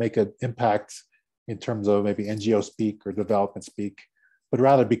 to make an impact in terms of maybe NGO speak or development speak, but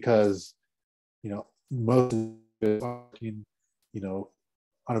rather because, most of it working,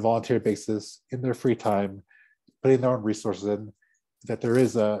 on a volunteer basis in their free time, putting their own resources in, that there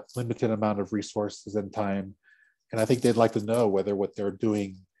is a limited amount of resources and time. And I think they'd like to know whether what they're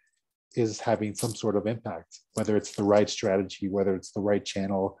doing is having some sort of impact, whether it's the right strategy, whether it's the right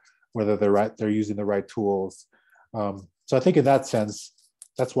channel, whether they're using the right tools. So I think in that sense,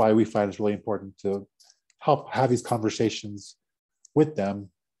 that's why we find it's really important to help have these conversations with them,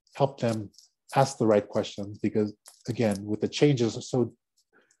 help them ask the right questions, because again, with the changes are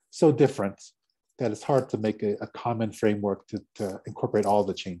so different that it's hard to make a common framework to incorporate all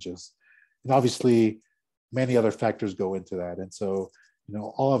the changes. And obviously, many other factors go into that. And so,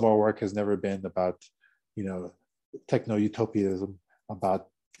 all of our work has never been about, techno-utopianism, about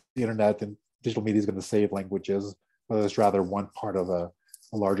the internet and digital media is going to save languages, but it's rather one part of a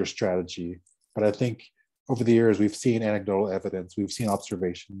larger strategy. But I think over the years, we've seen anecdotal evidence, we've seen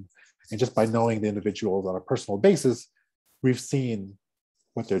observation, and just by knowing the individuals on a personal basis, we've seen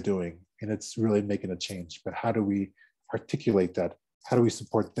what they're doing, and it's really making a change. But how do we articulate that? How do we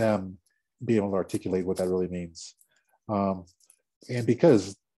support them be able to articulate what that really means? And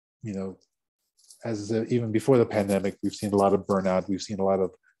because, even before the pandemic, we've seen a lot of burnout. We've seen a lot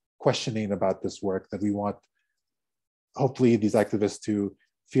of questioning about this work that we want, hopefully, these activists to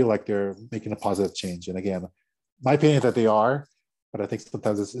feel like they're making a positive change. And again, my opinion is that they are, but I think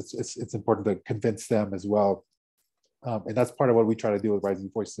sometimes it's important to convince them as well. And that's part of what we try to do with Rising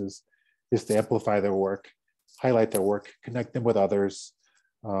Voices, is to amplify their work, highlight their work, connect them with others.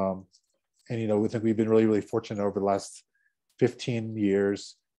 And, you know, we think we've been really, really fortunate over the last 15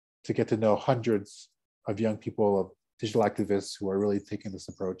 years to get to know hundreds of young people, of digital activists who are really taking this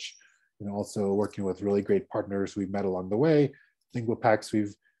approach, and also working with really great partners we've met along the way. Linguapax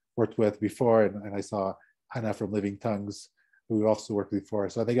we've worked with before, and I saw Hannah from Living Tongues, who we also worked with before.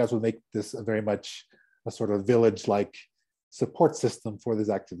 So I think that's what make this a very much a sort of village-like support system for these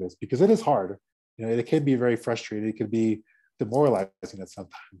activists, because it is hard. You know, it can be very frustrating. It can be demoralizing at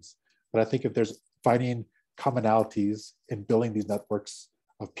sometimes. But I think if there's finding commonalities in building these networks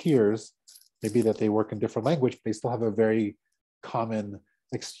of peers, maybe that they work in different language, but they still have a very common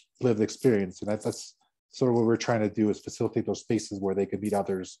lived experience. And that's sort of what we're trying to do, is facilitate those spaces where they can meet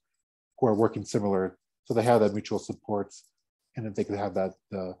others who are working similar, so they have that mutual support, and then they can have that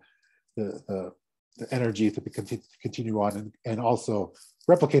the energy to continue on and also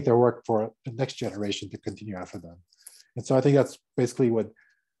replicate their work for the next generation to continue after them. And so I think that's basically what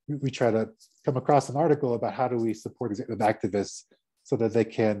we try to come across an article about: how do we support executive activists so that they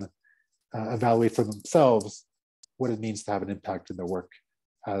can evaluate for themselves what it means to have an impact in their work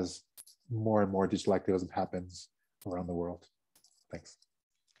as more and more digital activism happens around the world. Thanks.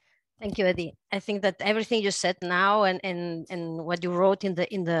 Thank you, Eddie. I think that everything you said now and what you wrote in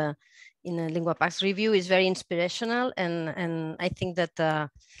the Linguapax review is very inspirational, and I think that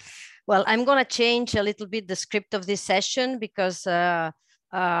well, I'm going to change a little bit the script of this session, because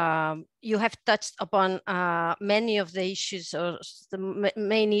you have touched upon many of the issues, or the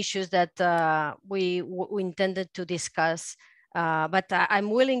main issues that we intended to discuss. But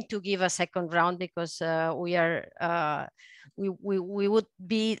I'm willing to give a second round, because we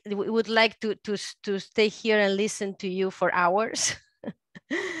would like to stay here and listen to you for hours.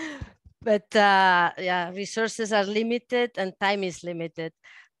 But yeah, resources are limited and time is limited.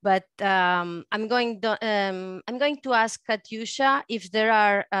 But I'm going to ask Katyusha if there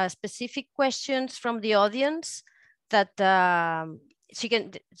are specific questions from the audience that she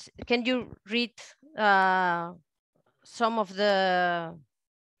can you read some of the,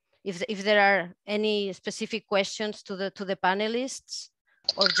 if there are any specific questions to the panelists,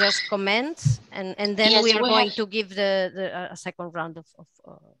 or just comments, and then yes, we are going to give a second round of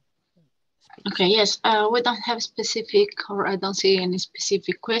okay, yes, we don't have specific, or I don't see any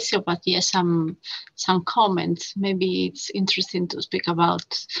specific question, but yes, some comments. Maybe it's interesting to speak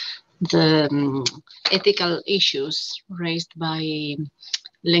about the ethical issues raised by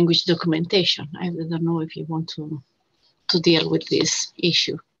language documentation. I don't know if you want to deal with this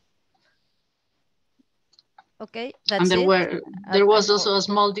issue. Okay, that's and there was also a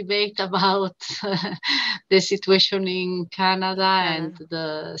small debate about the situation in Canada and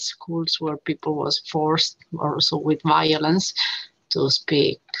the schools where people was forced, also with violence, to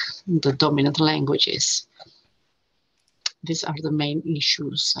speak the dominant languages. These are the main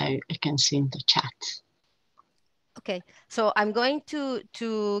issues I can see in the chat. Okay, so I'm going to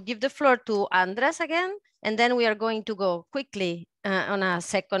give the floor to Andras again, and then we are going to go quickly on a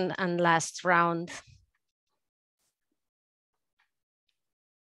second and last round.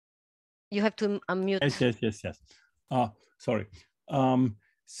 You have to unmute. Yes. Sorry.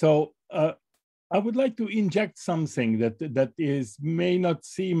 So I would like to inject something that may not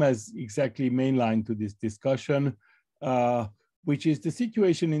seem as exactly mainline to this discussion, which is the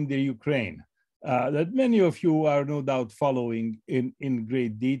situation in the Ukraine, that many of you are no doubt following in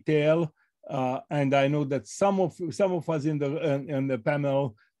great detail. And I know that some of us in the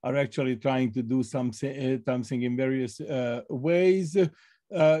panel are actually trying to do something in various ways.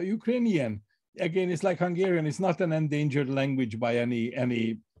 Ukrainian, again, it's like Hungarian. It's not an endangered language by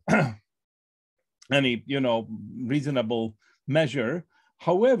any reasonable measure.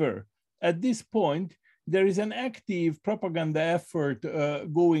 However, at this point, there is an active propaganda effort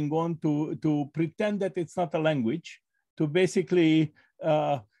going on to pretend that it's not a language, to basically,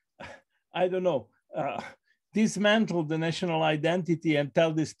 dismantle the national identity and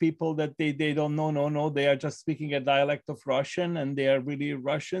tell these people that they don't know, no, they are just speaking a dialect of Russian and they are really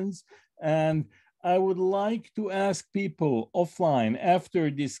Russians. And I would like to ask people offline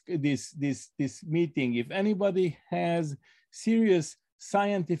after this meeting, if anybody has serious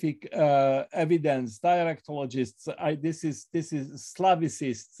scientific evidence, dialectologists, this is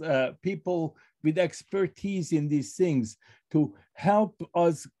Slavicists, people with expertise in these things, to help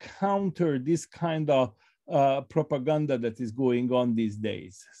us counter this kind of propaganda that is going on these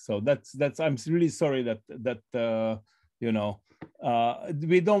days. So that's I'm really sorry that you know,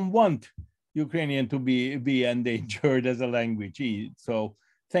 we don't want Ukrainian to be endangered as a language. So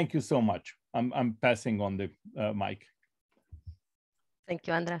thank you so much. I'm passing on the mic. Thank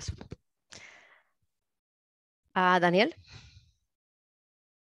you, Andras. Daniel?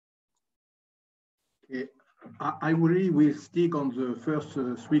 Okay. I really will stick on the first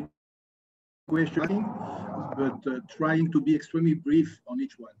three questions, but trying to be extremely brief on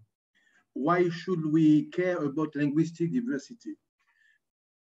each one. Why should we care about linguistic diversity?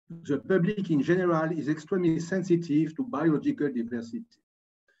 The public in general is extremely sensitive to biological diversity.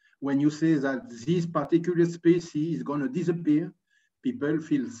 When you say that this particular species is going to disappear, people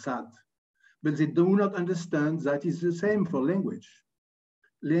feel sad. But they do not understand that it's the same for language.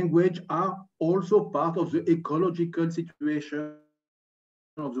 Language are also part of the ecological situation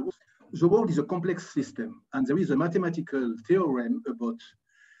of the world. The world is a complex system, and there is a mathematical theorem about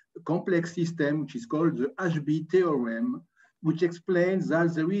a complex system, which is called the HB theorem, which explains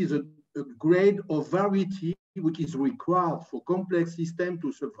that there is a grade of variety which is required for complex system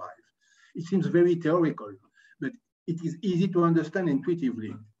to survive. It seems very theoretical, but it is easy to understand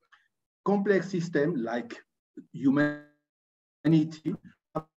intuitively. Complex system like humanity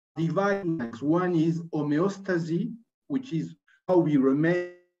are divided. One is homeostasis, which is how we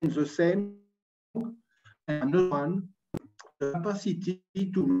remain the same, and another one, the capacity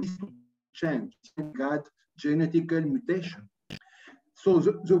to change, God, genetical mutation. So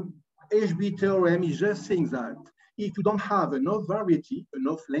the HB theorem is just saying that if you don't have enough variety,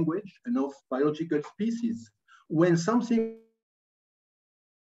 enough language, enough biological species, when something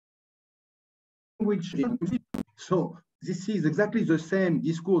which so this is exactly the same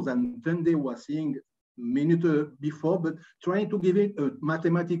discourse that Tunde was saying a minute before, but trying to give it a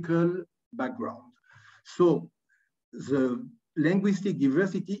mathematical background. So the linguistic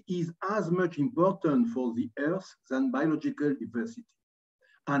diversity is as much important for the Earth than biological diversity.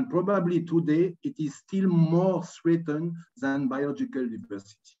 And probably today, it is still more threatened than biological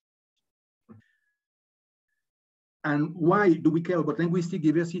diversity. And why do we care about linguistic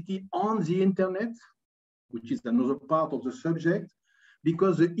diversity on the internet, which is another part of the subject?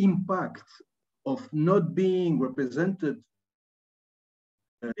 Because the impact of not being represented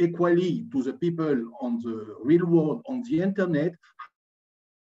equally to the people on the real world, on the internet,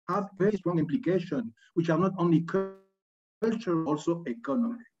 have very strong implications, which are not only cultural, also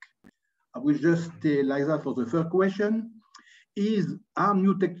economic. I will just say like that for the first question. Are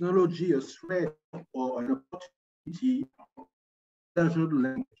new technology a threat or an opportunity for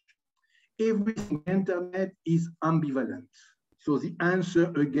language? Everything on the internet is ambivalent. So the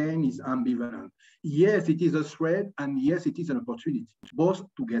answer again is ambivalent. Yes, it is a threat, and yes, it is an opportunity, both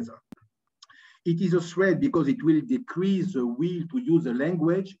together. It is a threat because it will decrease the will to use the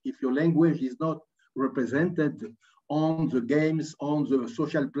language if your language is not represented on the games, on the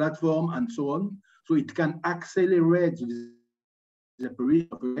social platform, and so on. So it can accelerate the disappearance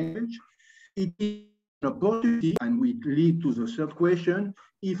of the language. It is an opportunity, and we lead to the third question,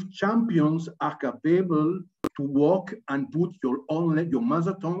 if champions are capable to work and put your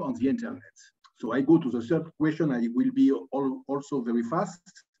mother tongue on the internet. So I go to the third question. I will be also very fast.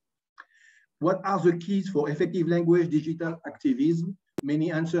 What are the keys for effective language digital activism?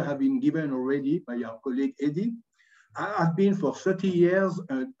 Many answers have been given already by our colleague Eddie. I have been for 30 years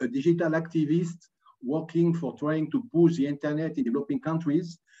a digital activist working for trying to push the internet in developing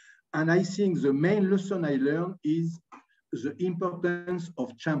countries. And I think the main lesson I learned is the importance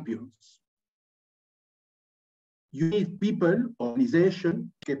of champions. You need people, organizations,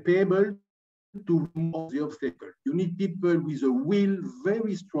 capable to remove the obstacle. You need people with a will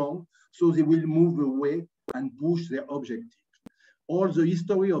very strong, so they will move away and push their objectives. All the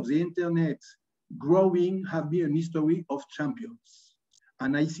history of the internet growing have been a history of champions.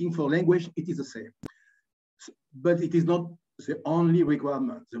 And I think for language, it is the same. But it is not the only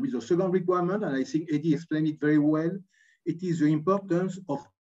requirement. There is a second requirement, and I think Eddie explained it very well. It is the importance of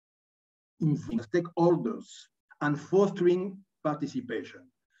involving stakeholders and fostering participation.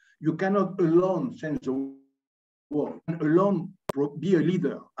 You cannot alone change the world, alone be a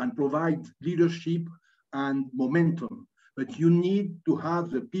leader and provide leadership and momentum. But you need to have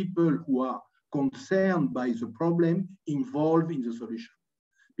the people who are concerned by the problem involved in the solution.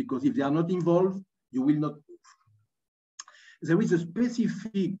 Because if they are not involved, you will not move. There is a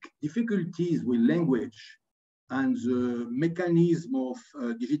specific difficulties with language and the mechanism of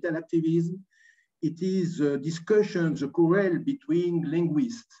digital activism. It is discussions, the quarrel between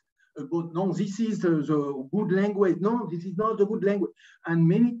linguists about, no, this is the good language. No, this is not the good language. And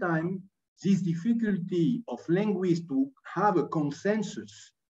many times, this difficulty of linguists to have a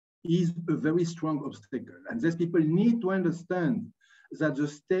consensus is a very strong obstacle. And these people need to understand that the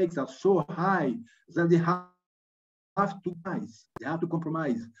stakes are so high that they have to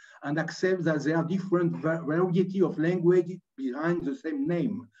compromise and accept that there are different variety of language behind the same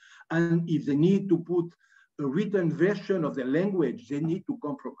name. And if they need to put a written version of the language, they need to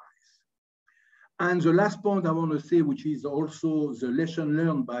compromise. And the last point I want to say, which is also the lesson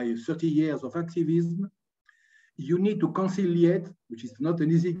learned by 30 years of activism, you need to conciliate, which is not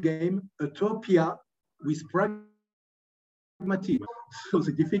an easy game, utopia with pragmatism. So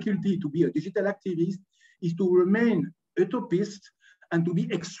the difficulty to be a digital activist is to remain utopist and to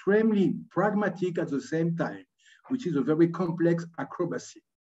be extremely pragmatic at the same time, which is a very complex acrobacy.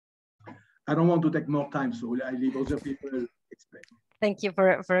 I don't want to take more time, so I leave other people explain. Thank you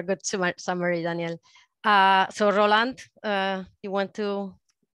for a good summary, Daniel. So Roland, you want to?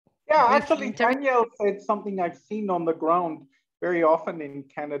 Yeah, actually, Daniel said something I've seen on the ground very often in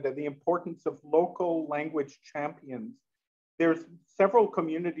Canada, the importance of local language champions. There's several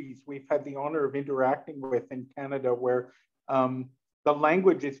communities we've had the honor of interacting with in Canada where the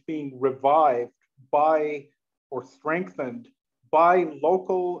language is being revived by or strengthened by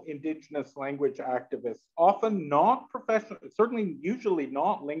local Indigenous language activists, often not professional, certainly usually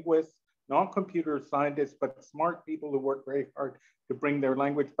not linguists, not computer scientists, but smart people who work very hard to bring their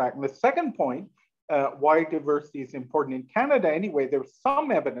language back. And the second point, why diversity is important in Canada anyway, there's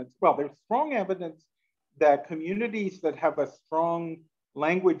some evidence, well, there's strong evidence that communities that have a strong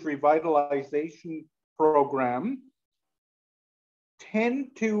language revitalization program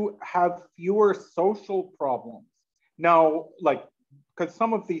tend to have fewer social problems. Now, like, because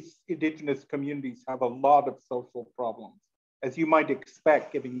some of these Indigenous communities have a lot of social problems, as you might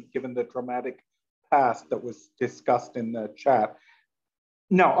expect, given the dramatic past that was discussed in the chat.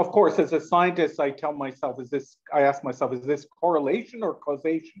 Now, of course, as a scientist, I ask myself, is this correlation or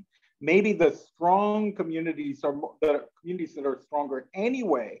causation? Maybe the strong communities, the communities that are stronger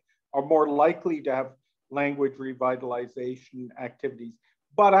anyway, are more likely to have language revitalization activities.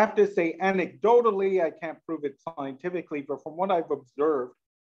 But I have to say, anecdotally, I can't prove it scientifically, but from what I've observed,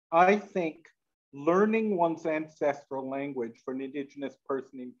 I think learning one's ancestral language for an Indigenous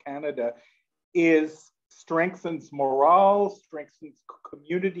person in Canada strengthens morale, strengthens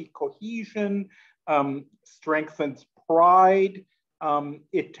community cohesion, strengthens pride.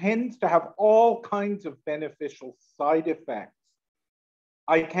 It tends to have all kinds of beneficial side effects.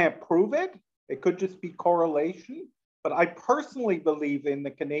 I can't prove it. It could just be correlation. But I personally believe in the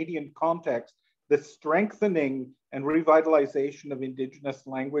Canadian context, the strengthening and revitalization of Indigenous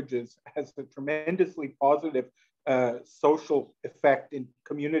languages has a tremendously positive social effect in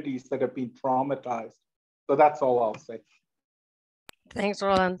communities that have been traumatized. So that's all I'll say. Thanks,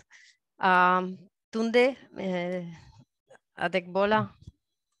 Roland. Tunde Adegbola.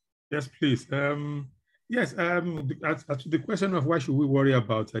 Yes, please. Yes, as to the question of why should we worry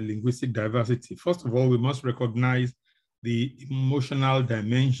about linguistic diversity, first of all, we must recognize the emotional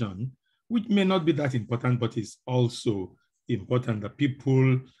dimension, which may not be that important, but is also important that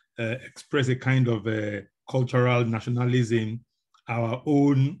people express a kind of cultural nationalism. Our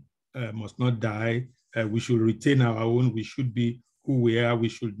own must not die. We should retain our own. We should be who we are. We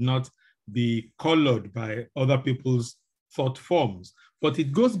should not be colored by other people's thought forms. But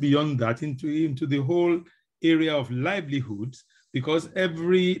it goes beyond that into the whole area of livelihoods, because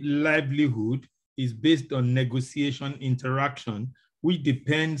every livelihood is based on negotiation, interaction, which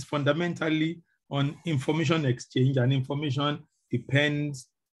depends fundamentally on information exchange, and information depends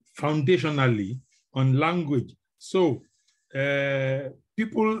foundationally on language. So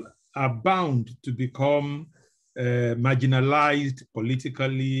people are bound to become marginalized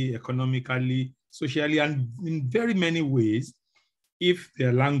politically, economically, socially, and in very many ways if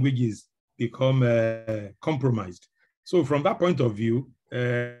their languages become compromised. So from that point of view,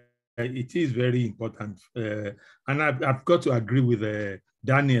 it is very important. And I've got to agree with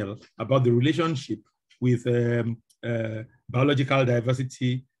Daniel about the relationship with biological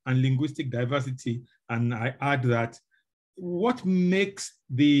diversity and linguistic diversity. And I add that what makes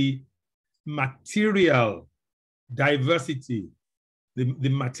the material diversity, the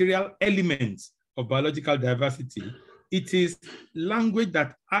material elements of biological diversity, it is language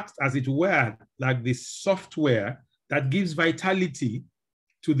that acts, as it were, like the software that gives vitality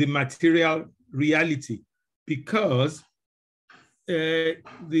to the material reality, because the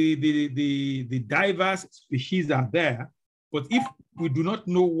diverse species are there, but if we do not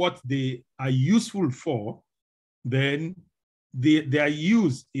know what they are useful for, then their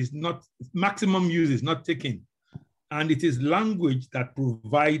use is not, maximum use is not taken. And it is language that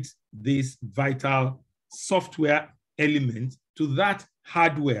provides this vital software element to that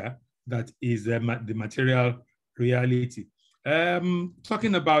hardware that is the material reality.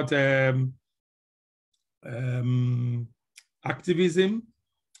 Talking about activism,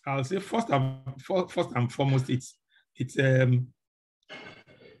 I'll say first and foremost, it's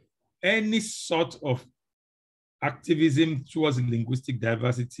any sort of activism towards linguistic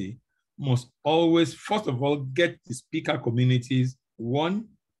diversity must always, first of all, get the speaker communities, one,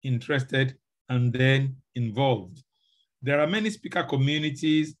 interested, and then involved. There are many speaker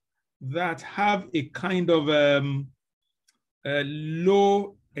communities that have a kind of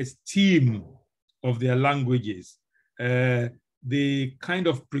low esteem of their languages. They kind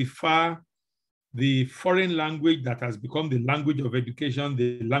of prefer the foreign language that has become the language of education,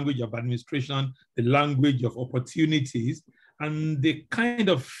 the language of administration, the language of opportunities, and they kind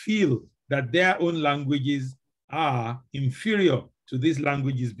of feel that their own languages are inferior to these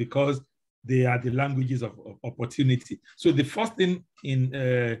languages because they are the languages of opportunity. So the first thing in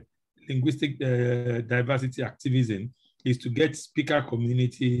linguistic diversity activism is to get speaker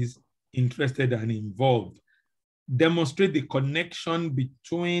communities interested and involved. Demonstrate the connection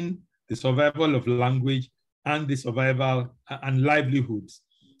between the survival of language and the survival and livelihoods,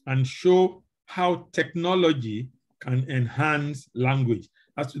 and show how technology can enhance language.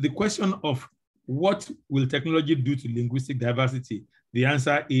 As to the question of what will technology do to linguistic diversity, the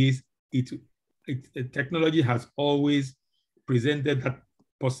answer is technology has always presented that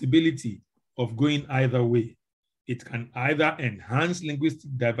possibility of going either way. It can either enhance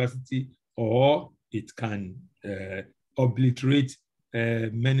linguistic diversity or it can obliterate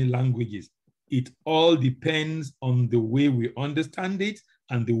many languages. It all depends on the way we understand it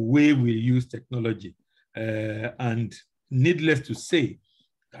and the way we use technology. And needless to say,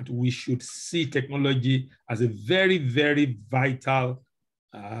 that we should see technology as a very, very vital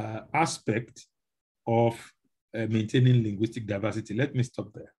aspect of maintaining linguistic diversity. Let me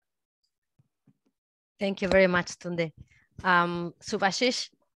stop there. Thank you very much, Tunde. Subhashish,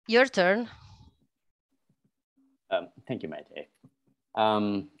 your turn. Thank you, Maite.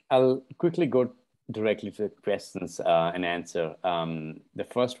 I'll quickly go directly to the questions and answer. The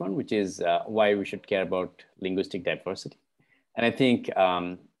first one, which is why we should care about linguistic diversity. And I think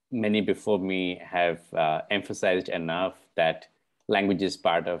many before me have emphasized enough that language is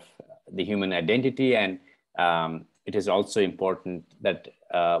part of the human identity, and it is also important that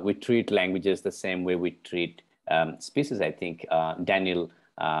we treat languages the same way we treat species. I think Daniel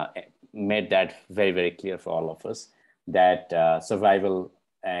made that very, very clear for all of us, that survival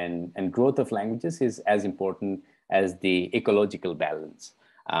and growth of languages is as important as the ecological balance.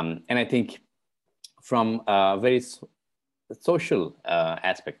 And I think from a very social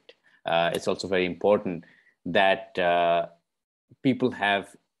aspect, it's also very important that people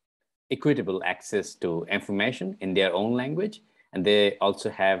have equitable access to information in their own language, and they also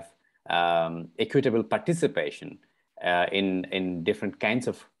have equitable participation in different kinds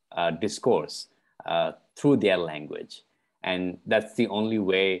of discourse through their language. And that's the only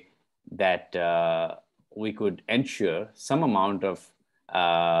way that we could ensure some amount of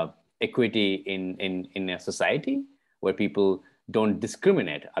equity in a society where people don't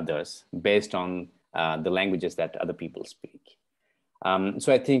discriminate others based on the languages that other people speak.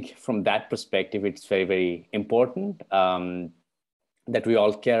 So I think from that perspective, it's very, very important that we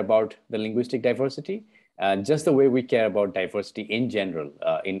all care about the linguistic diversity, just the way we care about diversity in general,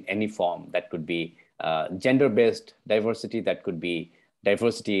 in any form. That could be gender-based diversity, that could be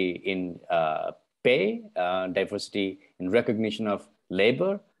diversity in pay, diversity in recognition of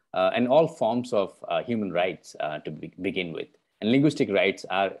labor, and all forms of human rights to begin with. And linguistic rights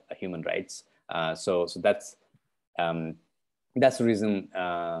are human rights. So that's the reason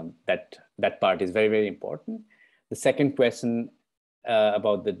that part is very, very important. The second question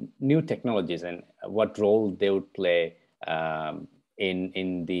about the new technologies and what role they would play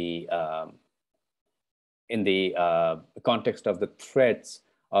in the context of the threats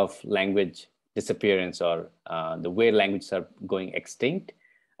of language disappearance or the way languages are going extinct.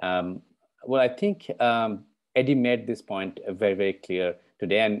 Well, I think Eddie made this point very, very clear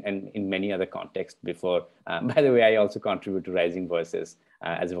today and in many other contexts before. By the way, I also contribute to Rising Voices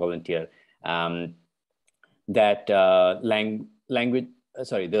as a volunteer. That the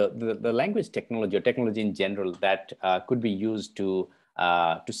language technology or technology in general that could be used to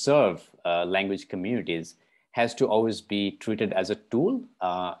serve language communities has to always be treated as a tool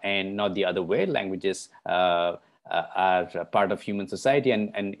and not the other way. Languages are part of human society,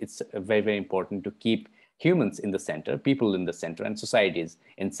 and it's very, very important to keep humans in the center, people in the center, and societies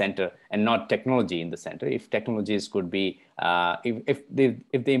in center, and not technology in the center. If technologies could be, if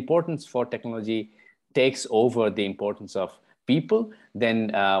the importance for technology takes over the importance of people,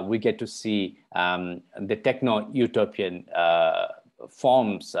 then we get to see the techno-utopian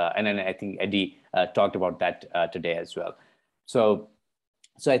forms, and then I think Eddie talked about that today as well. So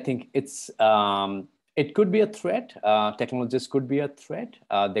I think it could be a threat. Technologies could be a threat.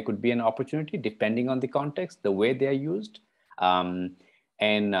 There could be an opportunity depending on the context, the way they are used, and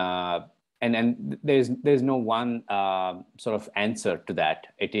there's no one sort of answer to that.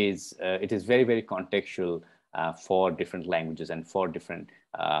 It is very, very contextual for different languages and for different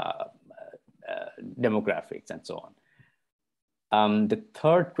demographics and so on. The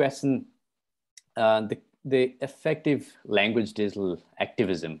third question, the effective language digital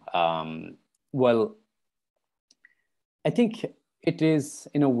activism. Well, I think it is,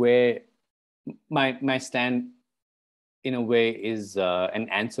 in a way, my stand in a way is an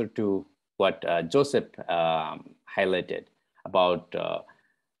answer to what Joseph highlighted about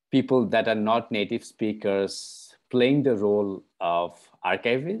people that are not native speakers playing the role of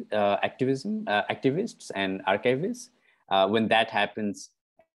activists and archivists. When that happens,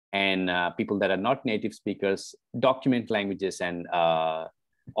 and people that are not native speakers document languages and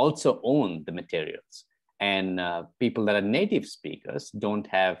also own the materials. And people that are native speakers don't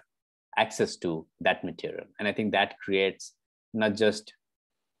have access to that material. And I think that creates not just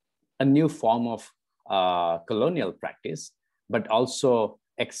a new form of colonial practice, but also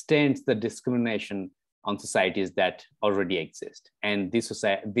extends the discrimination on societies that already exist. And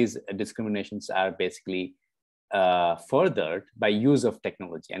these discriminations are basically furthered by use of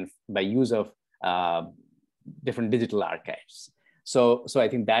technology and by use of different digital archives. So I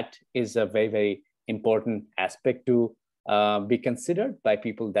think that is a very, very important aspect to be considered by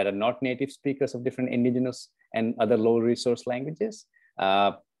people that are not native speakers of different indigenous and other low resource languages,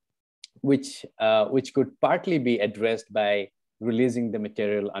 which could partly be addressed by releasing the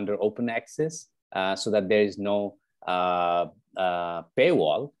material under open access, so that there is no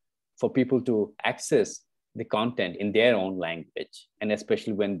paywall for people to access the content in their own language. And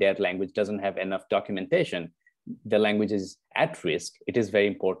especially when their language doesn't have enough documentation, the language is at risk. It is very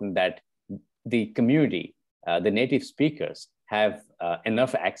important that the community, the native speakers, have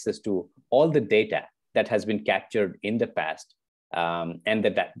enough access to all the data that has been captured in the past, and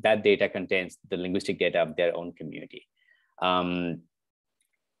that data contains the linguistic data of their own community.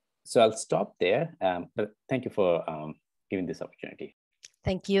 So I'll stop there, but thank you for giving this opportunity.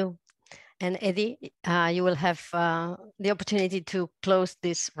 Thank you. And Eddie, you will have the opportunity to close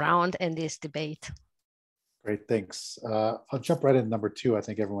this round and this debate. Great, thanks. I'll jump right in number two. I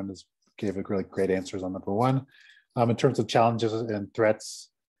think everyone gave really great answers on number one. In terms of challenges and threats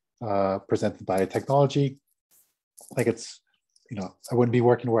presented by technology, I think it's, I wouldn't be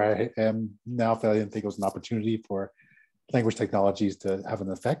working where I am now if I didn't think it was an opportunity for language technologies to have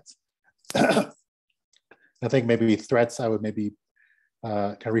an effect. I think maybe threats, I would maybe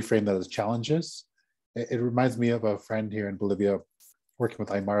kind of reframe that as challenges. It reminds me of a friend here in Bolivia working with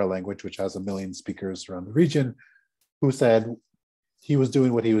Aymara language, which has 1 million speakers around the region, who said he was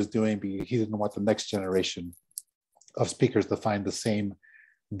doing what he was doing because he didn't want the next generation of speakers to find the same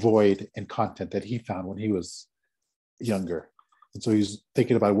void in content that he found when he was younger. And so he's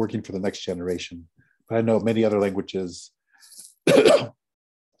thinking about working for the next generation. But I know many other languages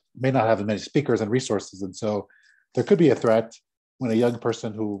may not have as many speakers and resources. And so there could be a threat when a young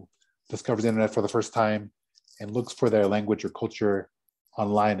person who discovers the internet for the first time and looks for their language or culture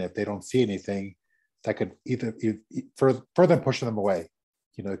online, if they don't see anything, that could either further push them away.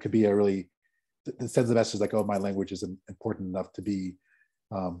 It could be it sends a message like, oh, my language isn't important enough to be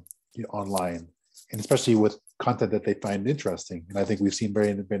online, and especially with content that they find interesting. And I think we've seen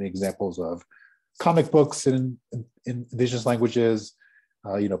very many examples of comic books in indigenous languages,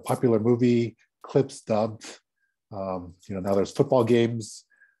 popular movie clips dubbed. Now there's football games,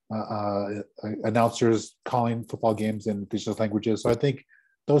 announcers calling football games in indigenous languages. So I think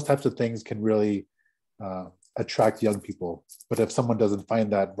those types of things can really attract young people. But if someone doesn't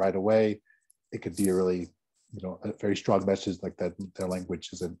find that right away, it could be a really, a very strong message like that their language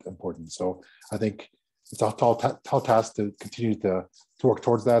is important. So I think it's a tall task to continue to work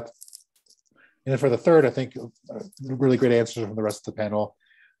towards that. And then for the third, I think really great answers from the rest of the panel.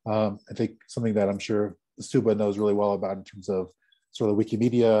 I think something that I'm sure Suba knows really well about in terms of sort of the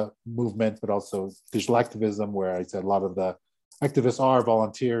Wikimedia movement, but also digital activism, where I said a lot of the activists are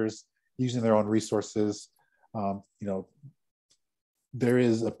volunteers using their own resources. There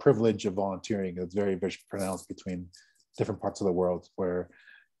is a privilege of volunteering that's very, very pronounced between different parts of the world, where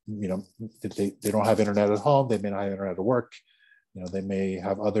they don't have internet at home, they may not have internet at work, they may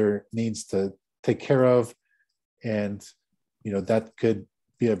have other needs to take care of, and that could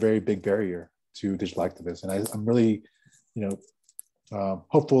be a very big barrier to digital activists. And I'm really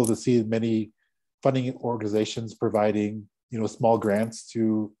hopeful to see many funding organizations providing small grants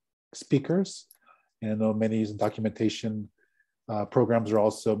to speakers. And I know many documentation programs are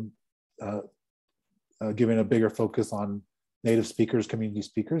also giving a bigger focus on native speakers, community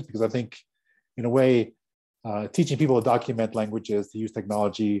speakers, because I think in a way, teaching people to document languages, to use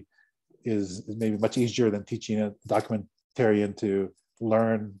technology is maybe much easier than teaching a documentarian to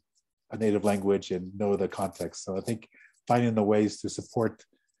learn a native language and know the context. So I think finding the ways to support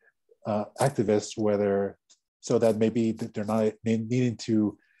activists, so that maybe they're not needing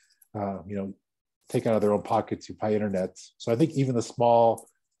to, take out of their own pocket to buy internet. So I think even the small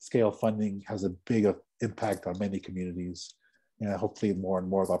scale funding has a big impact on many communities. And hopefully more and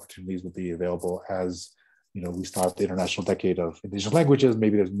more of opportunities will be available as we start the International Decade of Indigenous Languages.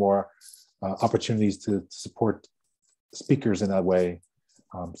 Maybe there's more opportunities to support speakers in that way.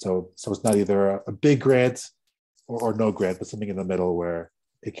 So it's not either a big grant or no grant, but something in the middle where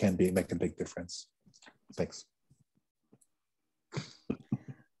it can make a big difference. Thanks.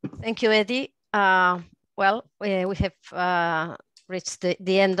 Thank you, Eddie. Well, we have reached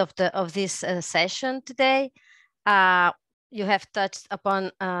the end of this session today. You have touched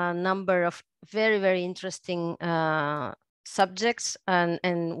upon a number of very, very interesting subjects,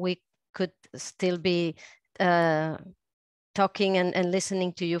 and we could still be talking and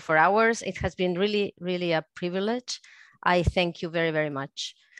listening to you for hours. It has been really, really a privilege. I thank you very, very much.